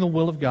discerning the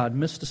will of God,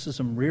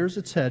 mysticism rears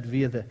its head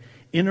via the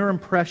inner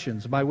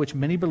impressions by which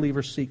many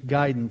believers seek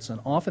guidance and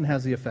often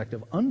has the effect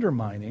of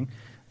undermining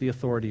the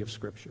authority of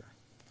Scripture.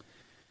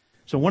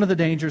 So one of the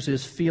dangers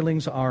is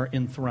feelings are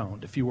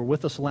enthroned. If you were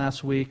with us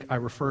last week, I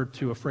referred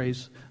to a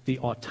phrase, the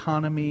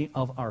autonomy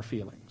of our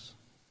feelings.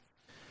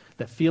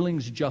 That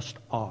feelings just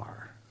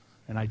are,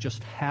 and I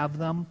just have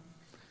them,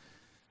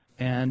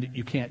 and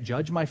you can't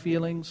judge my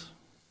feelings.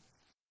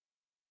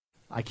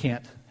 I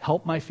can't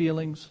help my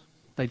feelings.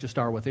 They just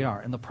are what they are.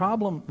 And the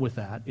problem with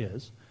that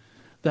is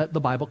that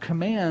the Bible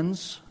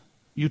commands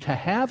you to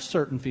have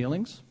certain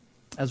feelings,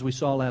 as we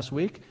saw last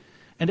week,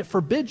 and it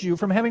forbids you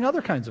from having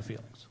other kinds of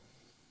feelings.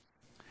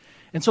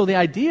 And so the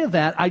idea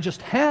that I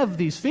just have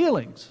these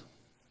feelings,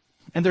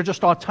 and they're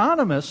just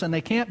autonomous and they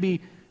can't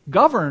be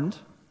governed,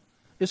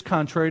 is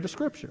contrary to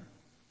Scripture.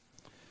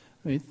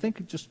 I mean,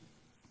 think just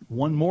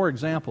one more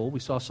example.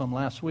 We saw some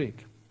last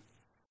week.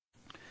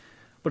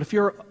 But if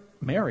you're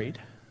married,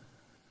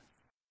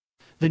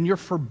 then you're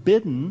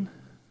forbidden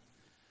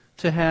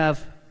to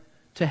have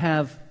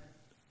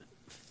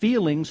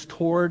feelings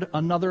toward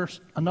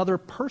another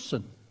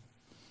person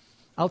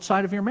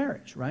outside of your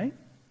marriage, right?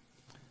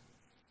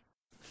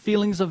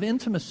 Feelings of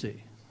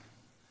intimacy,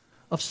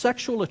 of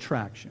sexual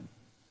attraction.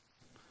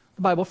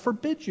 The Bible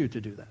forbids you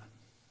to do that.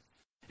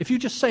 If you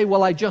just say,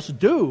 well, I just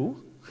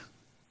do,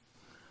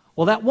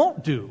 well, that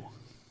won't do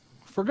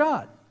for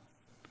God.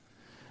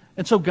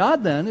 And so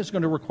God then is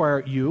going to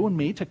require you and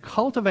me to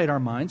cultivate our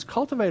minds,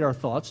 cultivate our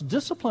thoughts,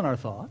 discipline our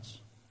thoughts,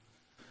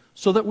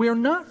 so that we are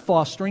not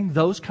fostering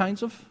those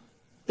kinds of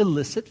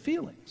illicit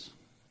feelings.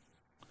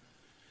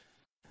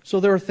 So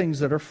there are things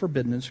that are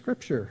forbidden in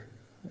Scripture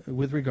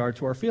with regard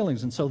to our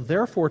feelings. And so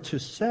therefore to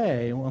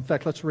say, well, in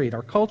fact, let's read.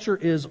 Our culture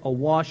is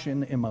awash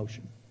in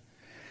emotion.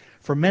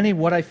 For many,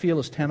 what I feel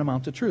is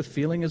tantamount to truth.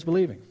 Feeling is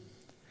believing.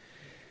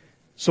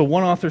 So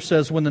one author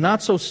says, when the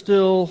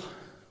not-so-still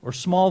or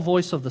small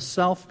voice of the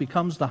self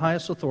becomes the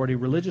highest authority,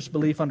 religious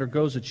belief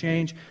undergoes a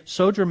change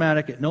so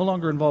dramatic it no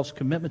longer involves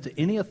commitment to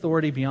any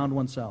authority beyond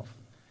oneself.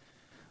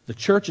 The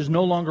church is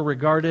no longer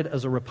regarded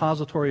as a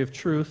repository of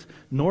truth,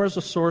 nor as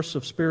a source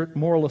of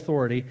moral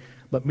authority,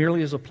 but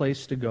merely as a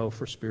place to go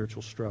for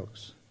spiritual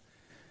strokes.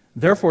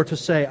 Therefore, to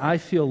say, I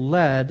feel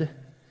led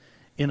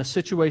in a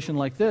situation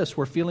like this,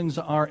 where feelings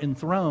are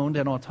enthroned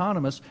and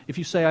autonomous, if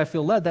you say, I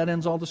feel led, that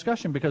ends all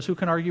discussion, because who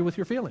can argue with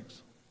your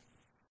feelings?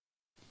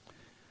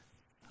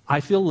 I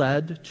feel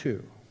led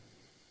to.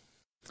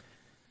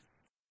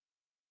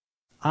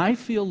 I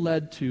feel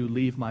led to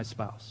leave my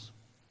spouse.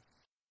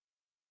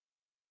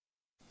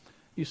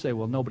 You say,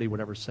 well, nobody would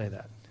ever say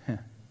that.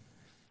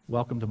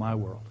 Welcome to my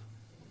world.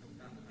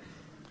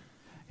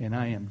 And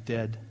I am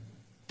dead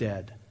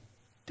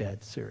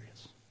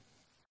serious.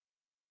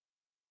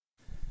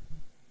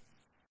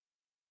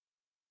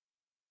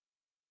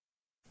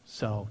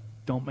 So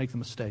don't make the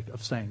mistake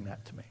of saying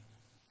that to me,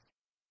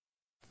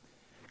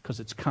 because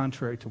it's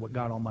contrary to what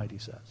God Almighty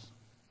says.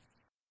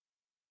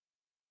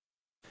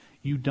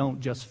 You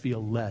don't just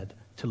feel led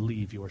to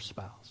leave your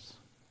spouse.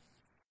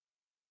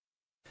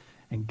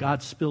 And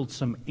God spilled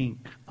some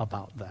ink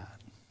about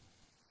that.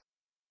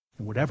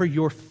 And whatever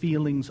your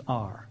feelings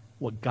are,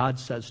 what God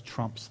says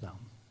trumps them.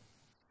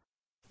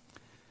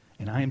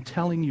 And I am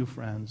telling you,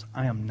 friends,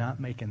 I am not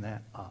making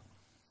that up.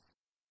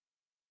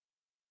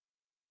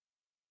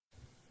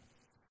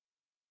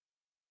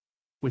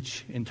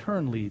 Which in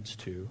turn leads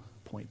to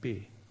point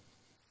B.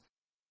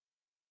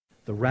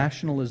 The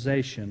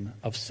rationalization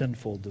of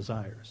sinful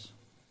desires.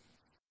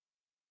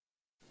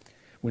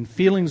 When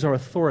feelings are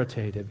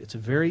authoritative, it's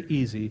very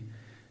easy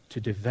to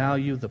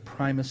devalue the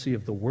primacy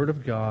of the Word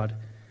of God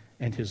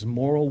and His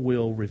moral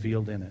will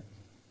revealed in it.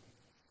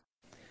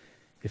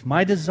 If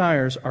my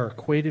desires are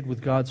equated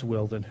with God's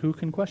will, then who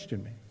can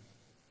question me?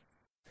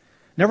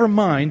 Never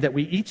mind that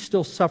we each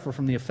still suffer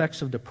from the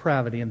effects of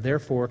depravity and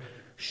therefore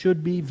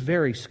should be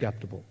very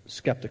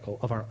skeptical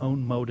of our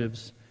own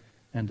motives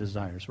and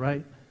desires,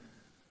 right?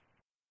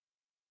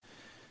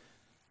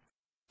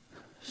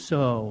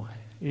 So,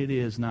 it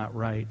is not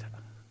right,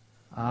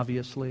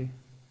 obviously.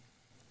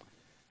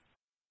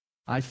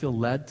 I feel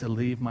led to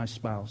leave my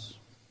spouse.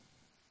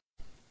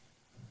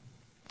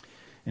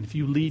 And if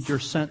you lead your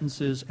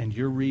sentences and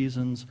your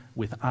reasons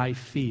with I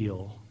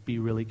feel, be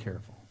really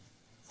careful.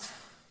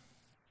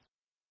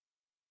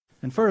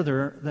 And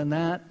further than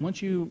that,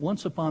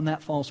 once upon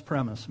that false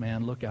premise,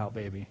 man, look out,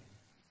 baby.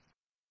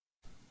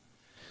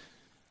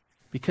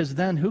 Because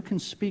then who can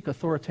speak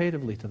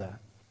authoritatively to that?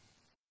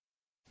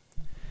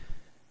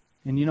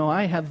 And you know,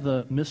 I have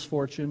the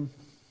misfortune,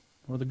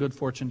 or the good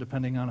fortune,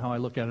 depending on how I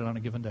look at it on a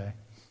given day,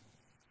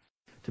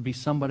 to be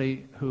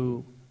somebody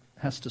who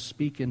has to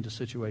speak into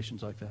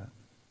situations like that.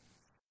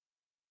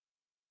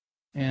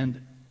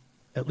 And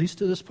at least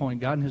to this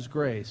point, God in His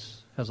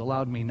grace has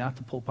allowed me not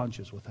to pull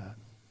punches with that.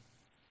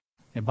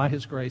 And by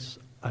His grace,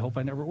 I hope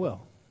I never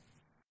will.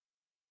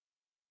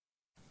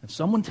 If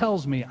someone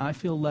tells me I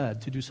feel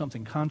led to do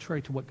something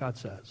contrary to what God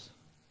says,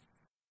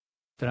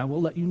 then I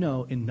will let you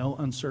know in no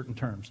uncertain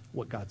terms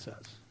what God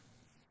says.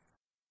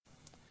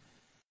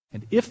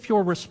 And if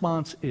your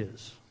response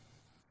is,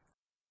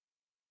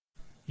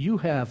 you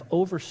have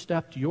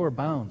overstepped your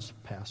bounds,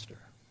 Pastor,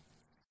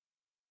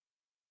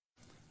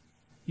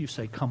 you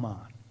say, come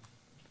on,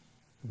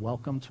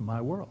 welcome to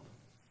my world.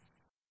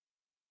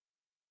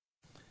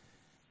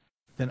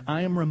 Then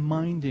I am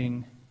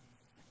reminding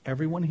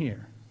everyone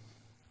here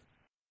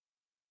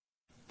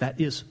that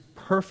is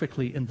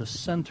perfectly in the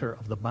center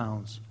of the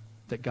bounds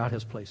that God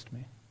has placed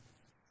me.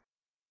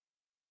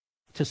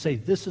 To say,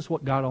 this is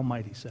what God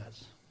Almighty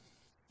says.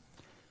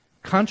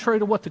 Contrary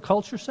to what the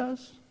culture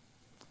says,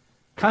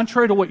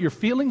 contrary to what your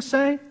feelings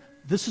say,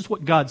 this is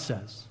what God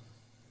says.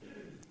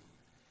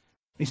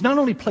 He's not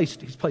only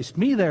He's placed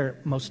me there,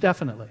 most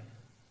definitely.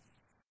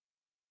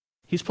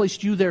 He's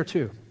placed you there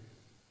too.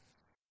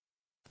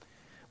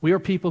 We are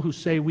people who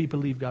say we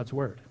believe God's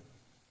Word.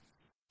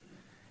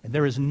 And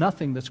there is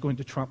nothing that's going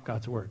to trump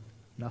God's Word.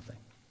 Nothing.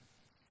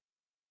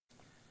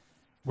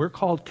 We're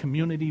called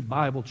Community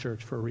Bible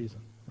Church for a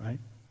reason, right?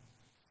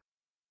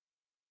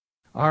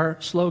 Our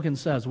slogan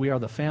says we are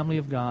the family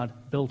of God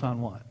built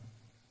on what?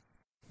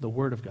 The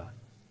Word of God,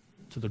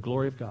 to the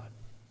glory of God.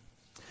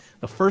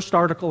 The first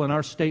article in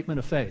our statement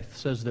of faith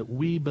says that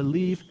we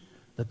believe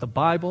that the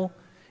Bible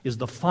is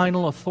the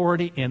final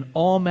authority in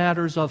all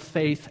matters of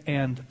faith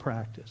and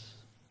practice.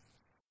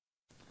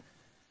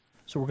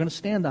 So we're going to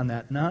stand on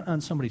that, not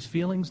on somebody's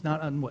feelings,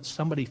 not on what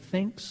somebody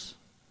thinks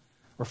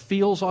or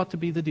feels ought to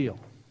be the deal.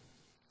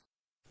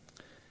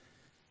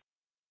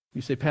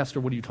 You say, Pastor,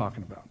 what are you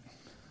talking about?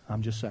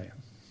 I'm just saying.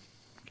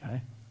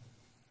 Okay?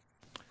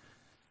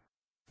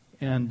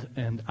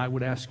 And I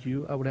would ask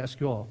you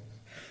all,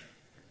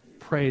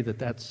 pray that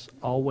that's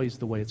always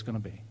the way it's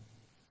going to be.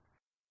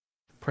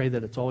 Pray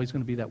that it's always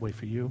going to be that way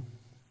for you,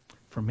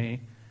 for me.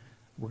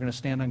 We're going to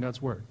stand on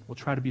God's Word. We'll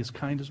try to be as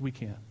kind as we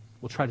can.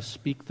 We'll try to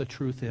speak the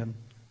truth in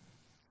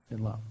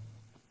love.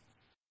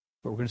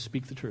 But we're going to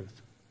speak the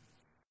truth.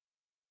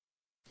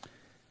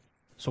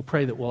 So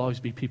pray that we'll always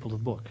be people of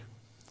the book,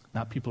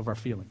 not people of our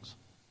feelings.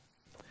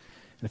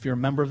 And if you're a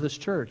member of this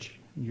church,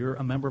 you're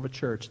a member of a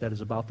church that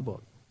is about the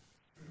book.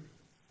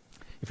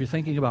 If you're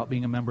thinking about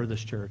being a member of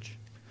this church,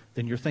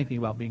 then you're thinking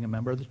about being a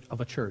member of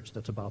a church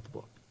that's about the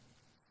book.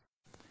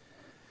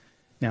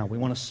 Now, we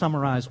want to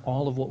summarize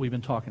all of what we've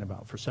been talking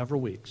about for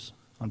several weeks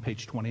on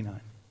page 29.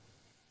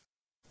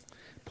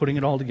 Putting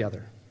it all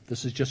together.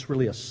 This is just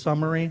really a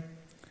summary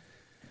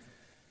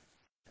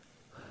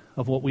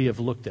of what we have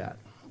looked at.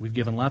 We've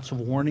given lots of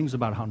warnings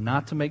about how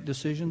not to make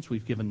decisions.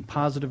 We've given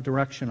positive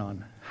direction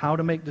on how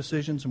to make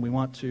decisions, and we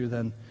want to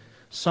then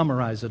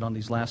summarize it on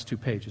these last 2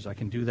 pages. I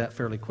can do that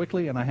fairly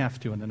quickly, and I have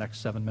to in the next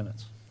 7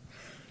 minutes.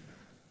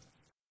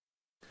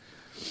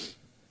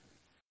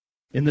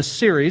 In this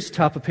series,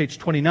 top of page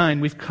 29,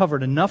 we've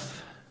covered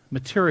enough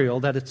material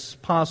that it's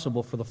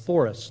possible for the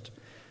forest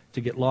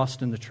to get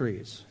lost in the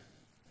trees.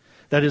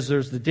 That is,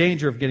 there's the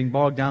danger of getting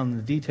bogged down in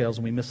the details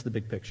and we miss the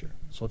big picture.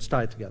 So let's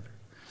tie it together.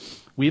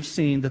 We've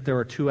seen that there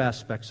are 2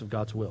 aspects of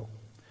God's will.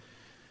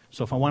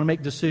 So if I want to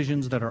make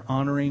decisions that are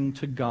honoring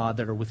to God,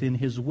 that are within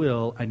His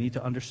will, I need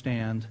to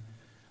understand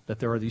that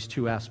there are these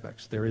 2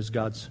 aspects. There is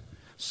God's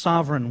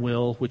sovereign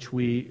will, which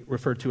we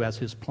refer to as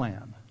His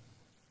plan.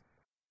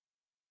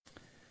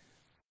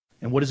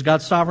 And what is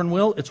God's sovereign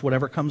will? It's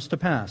whatever comes to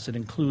pass. It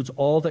includes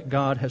all that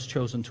God has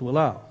chosen to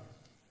allow.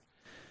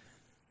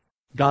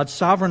 God's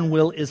sovereign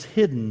will is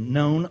hidden,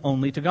 known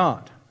only to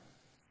God.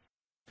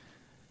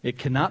 It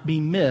cannot be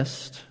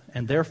missed,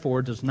 and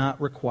therefore does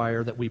not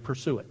require that we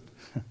pursue it.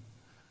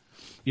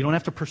 You don't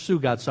have to pursue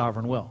God's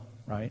sovereign will,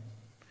 right?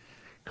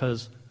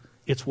 Because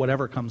it's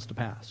whatever comes to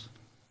pass.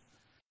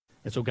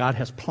 And so God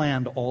has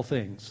planned all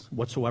things,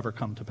 whatsoever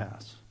come to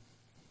pass.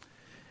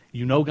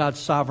 You know God's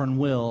sovereign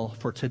will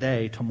for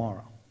today,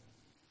 tomorrow.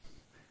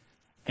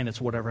 And it's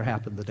whatever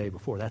happened the day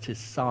before. That's His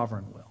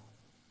sovereign will.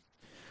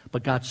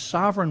 But God's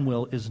sovereign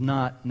will is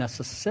not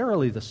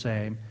necessarily the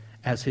same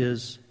as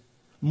His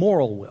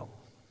moral will.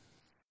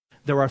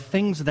 There are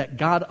things that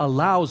God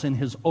allows in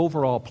His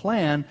overall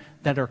plan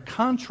that are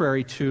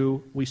contrary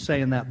to, we say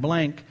in that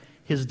blank,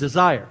 His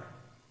desire.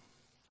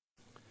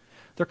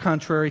 They're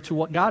contrary to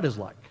what God is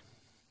like.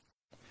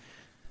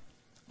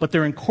 But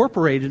they're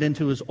incorporated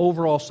into His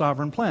overall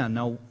sovereign plan.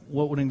 Now,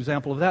 what would an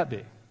example of that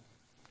be?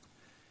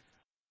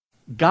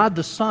 God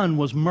the Son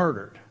was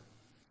murdered.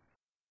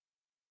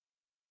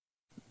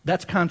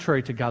 That's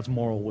contrary to God's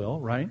moral will,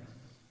 right?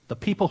 The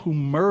people who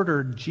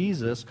murdered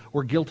Jesus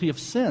were guilty of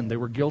sin. They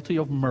were guilty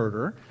of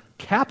murder,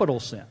 capital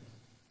sin.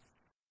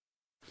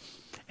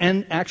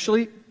 And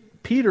actually,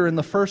 Peter in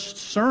the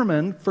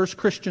first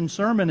Christian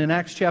sermon in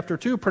Acts chapter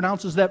 2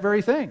 pronounces that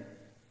very thing.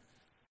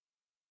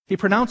 He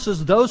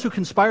pronounces those who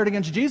conspired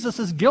against Jesus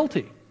as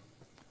guilty.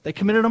 They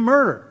committed a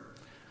murder.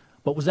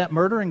 But was that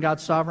murder in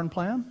God's sovereign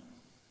plan?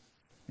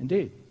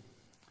 Indeed.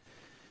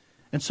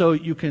 And so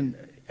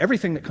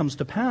everything that comes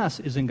to pass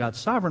is in God's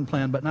sovereign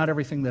plan, but not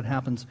everything that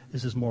happens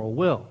is His moral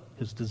will,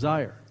 His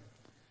desire.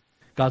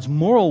 God's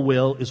moral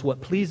will is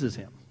what pleases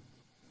Him.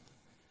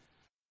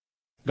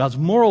 God's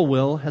moral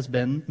will has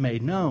been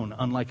made known,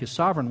 unlike His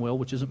sovereign will,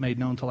 which isn't made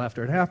known until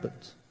after it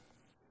happens.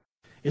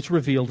 It's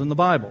revealed in the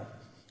Bible.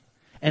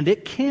 And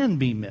it can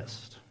be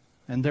missed,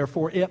 and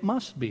therefore it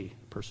must be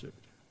pursued.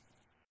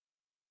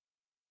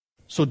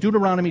 So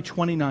Deuteronomy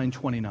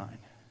 29:29.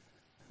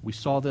 We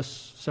saw this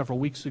several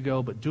weeks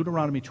ago, but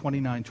Deuteronomy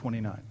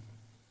 29:29.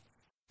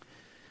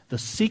 The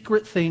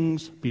secret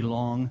things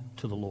belong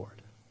to the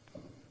Lord.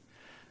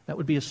 That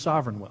would be His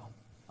sovereign will.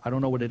 I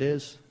don't know what it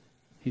is.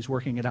 He's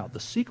working it out. The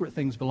secret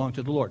things belong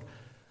to the Lord.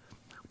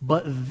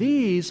 But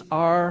these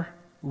are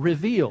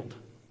revealed,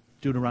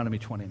 Deuteronomy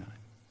 29.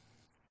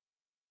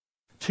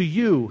 To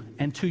you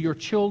and to your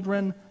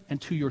children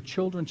and to your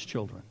children's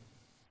children,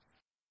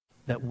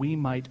 that we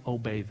might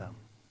obey them.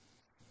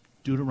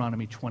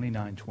 Deuteronomy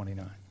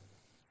 29:29.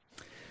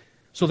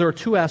 So there are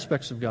two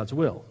aspects of God's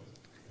will.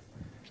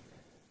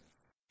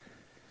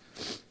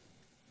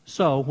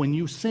 So when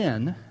you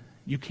sin,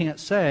 you can't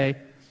say,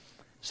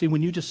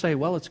 when you just say,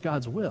 well, it's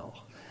God's will.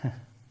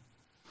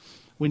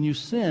 When you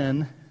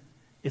sin,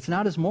 it's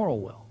not His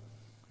moral will.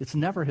 It's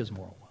never His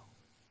moral will.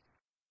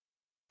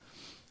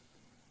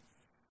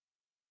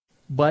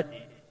 But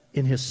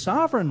in His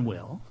sovereign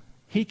will,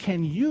 He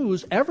can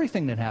use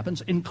everything that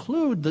happens,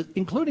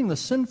 including the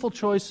sinful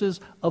choices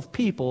of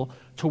people,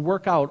 to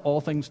work out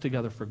all things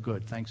together for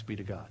good. Thanks be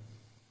to God.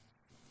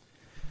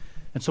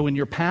 And so in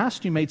your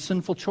past, you made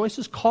sinful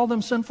choices. Call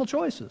them sinful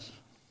choices.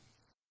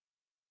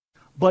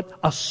 But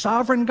a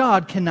sovereign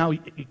God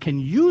can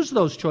use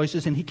those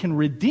choices, and He can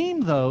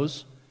redeem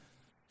those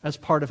as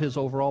part of His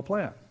overall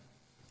plan.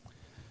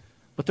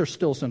 But they're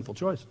still sinful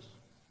choices.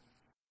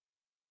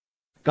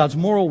 God's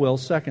moral will,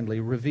 secondly,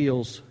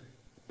 reveals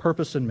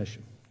purpose and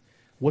mission.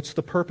 What's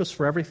the purpose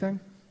for everything?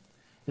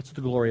 It's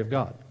the glory of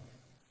God.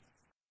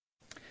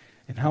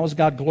 And how is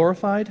God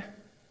glorified?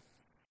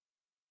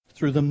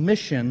 Through the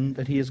mission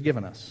that He has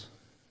given us.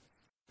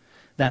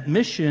 That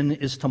mission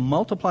is to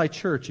multiply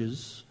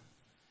churches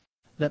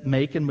that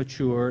make and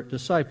mature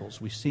disciples.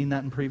 We've seen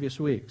that in previous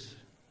weeks.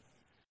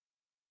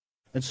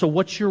 And so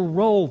what's your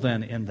role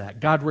then in that?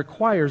 God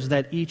requires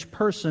that each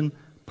person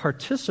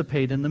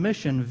participate in the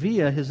mission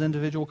via his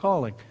individual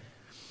calling.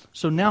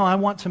 So now I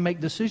want to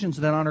make decisions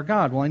that honor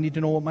God. Well, I need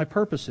to know what my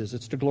purpose is.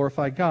 It's to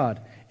glorify God.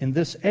 In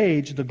this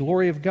age, the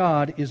glory of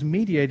God is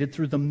mediated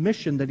through the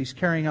mission that He's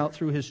carrying out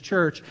through His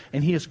church,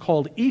 and He has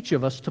called each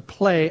of us to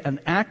play an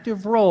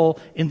active role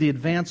in the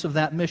advance of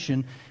that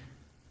mission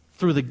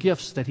through the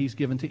gifts that He's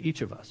given to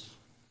each of us.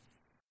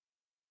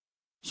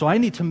 So I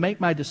need to make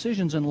my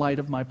decisions in light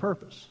of my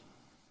purpose.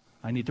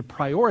 I need to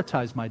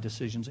prioritize my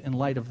decisions in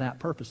light of that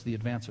purpose, the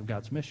advance of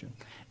God's mission,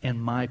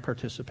 and my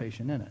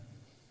participation in it.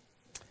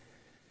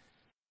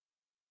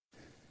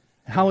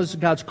 How is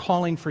God's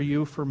calling for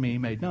you, for me,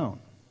 made known?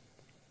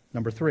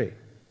 Number 3,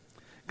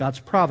 God's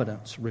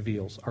providence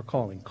reveals our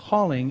calling.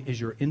 Calling is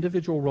your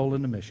individual role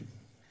in the mission.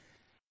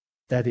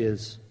 That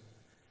is,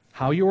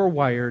 how you are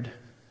wired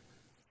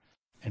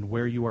and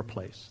where you are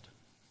placed.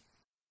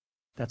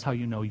 That's how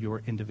you know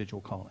your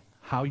individual calling.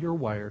 How you're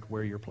wired,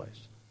 where you're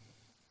placed.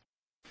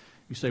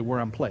 You say, where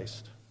I'm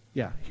placed?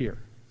 Yeah, here.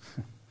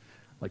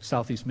 Like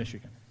Southeast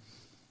Michigan.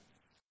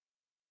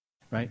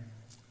 Right?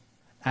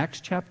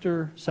 Acts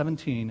chapter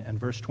 17 and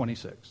verse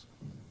 26.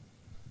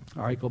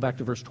 All right, go back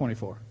to verse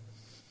 24.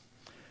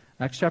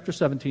 Acts chapter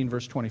 17,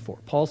 verse 24.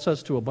 Paul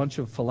says to a bunch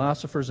of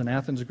philosophers in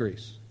Athens,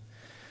 Greece,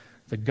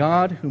 the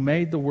God who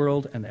made the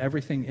world and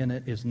everything in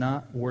it is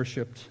not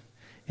worshipped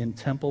in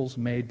temples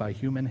made by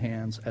human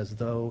hands as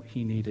though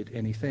He needed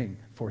anything,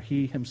 for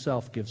He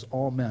Himself gives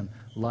all men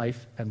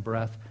life and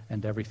breath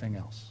and everything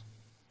else.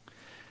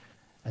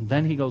 And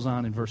then he goes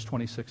on in verse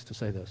 26 to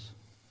say this.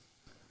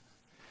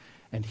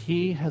 And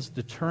He has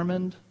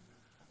determined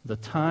the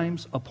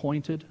times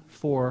appointed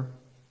for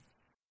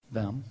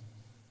them,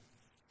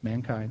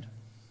 mankind,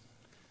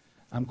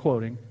 I'm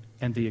quoting,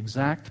 and the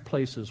exact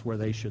places where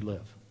they should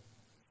live.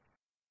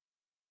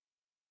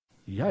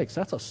 Yikes,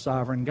 that's a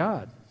sovereign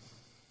God.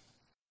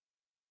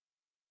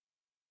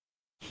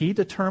 He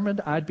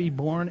determined I'd be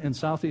born in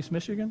Southeast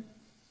Michigan?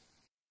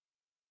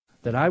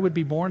 That I would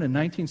be born in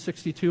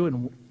 1962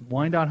 in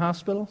Wyandotte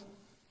Hospital?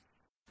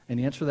 And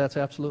the answer to that's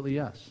absolutely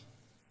yes.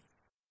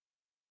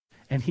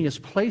 And He has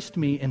placed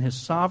me in His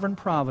sovereign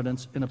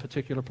providence in a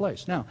particular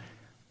place. Now,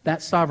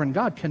 that sovereign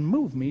God can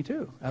move me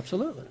too,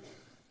 absolutely.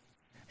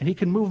 And He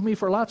can move me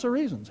for lots of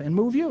reasons, and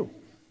move you.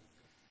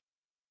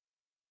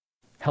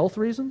 Health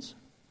reasons,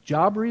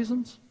 job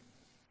reasons,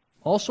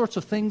 all sorts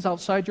of things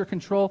outside your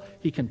control.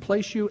 He can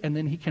place you, and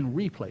then He can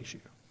replace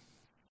you.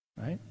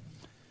 Right?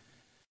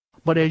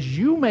 But as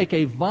you make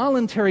a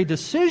voluntary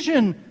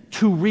decision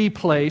to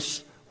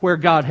replace where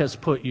God has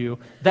put you,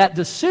 that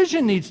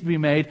decision needs to be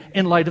made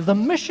in light of the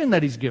mission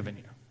that He's given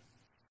you.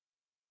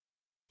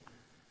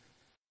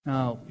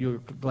 Now, you're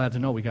glad to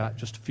know we got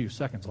just a few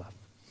seconds left,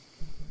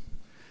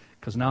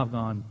 because now I've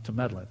gone to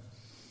meddling.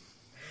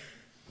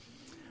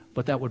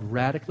 But that would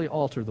radically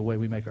alter the way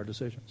we make our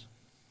decisions.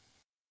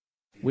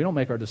 We don't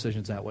make our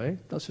decisions that way.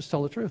 Let's just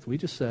tell the truth. We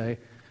just say,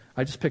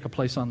 I just pick a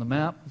place on the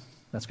map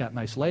that's got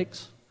nice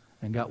lakes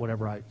and got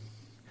whatever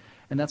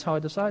and that's how I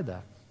decide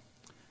that.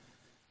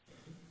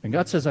 And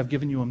God says, I've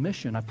given you a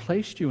mission. I've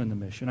placed you in the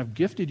mission. I've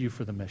gifted you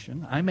for the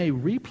mission. I may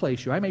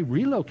replace you. I may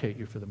relocate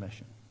you for the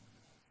mission.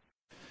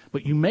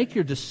 But you make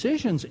your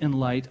decisions in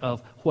light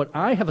of what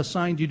I have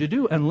assigned you to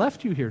do and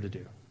left you here to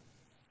do.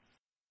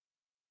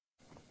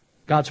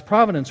 God's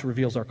providence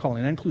reveals our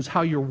calling. That includes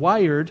how you're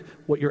wired,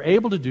 what you're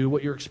able to do,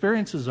 what your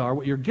experiences are,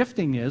 what your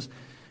gifting is.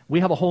 We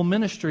have a whole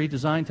ministry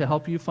designed to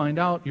help you find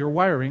out your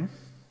wiring.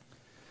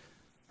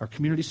 Our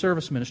community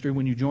service ministry,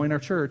 when you join our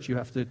church, you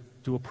have to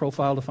do a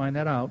profile to find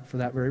that out for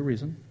that very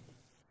reason.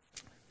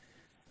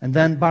 And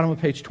then, bottom of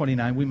page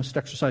 29, we must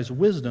exercise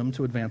wisdom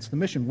to advance the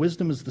mission.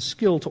 Wisdom is the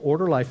skill to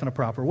order life in a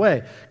proper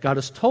way. God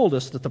has told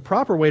us that the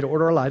proper way to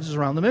order our lives is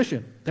around the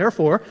mission.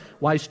 Therefore,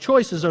 wise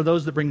choices are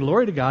those that bring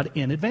glory to God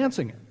in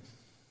advancing it.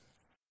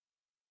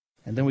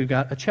 And then we've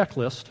got a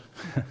checklist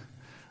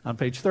on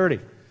page 30.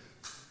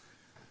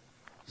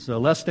 So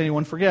lest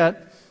anyone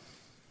forget,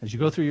 as you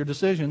go through your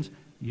decisions,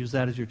 use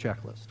that as your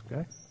checklist,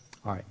 okay?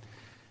 All right.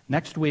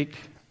 Next week,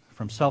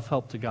 from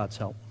self-help to God's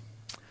help.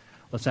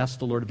 Let's ask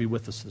the Lord to be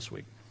with us this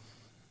week.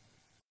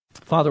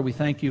 Father, we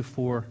thank you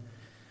for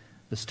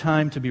this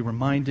time to be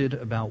reminded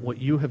about what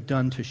you have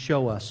done to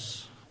show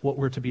us what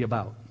we're to be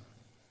about.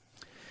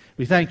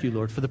 We thank you,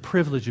 Lord, for the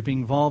privilege of being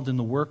involved in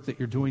the work that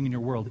you're doing in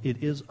your world.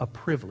 It is a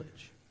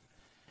privilege.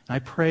 And I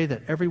pray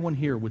that everyone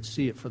here would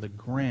see it for the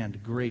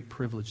grand, great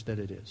privilege that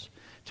it is,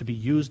 to be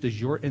used as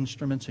your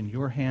instruments in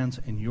your hands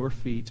and your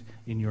feet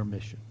in your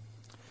mission.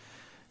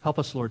 Help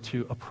us, Lord,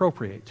 to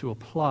appropriate, to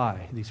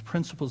apply these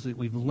principles that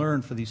we've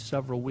learned for these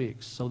several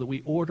weeks so that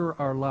we order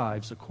our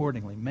lives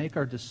accordingly, make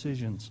our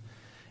decisions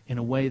in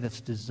a way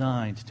that's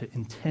designed to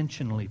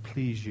intentionally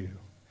please you,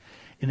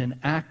 in an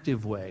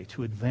active way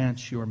to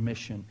advance your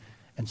mission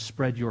and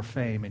spread your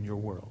fame in your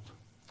world.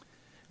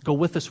 Go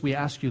with us, we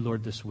ask you,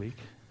 Lord, this week.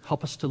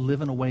 Help us to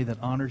live in a way that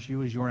honors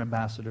you as your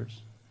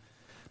ambassadors.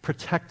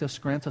 Protect us,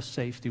 grant us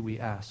safety, we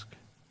ask,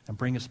 and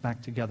bring us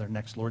back together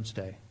next Lord's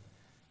Day.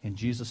 In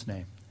Jesus'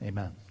 name,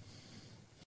 amen.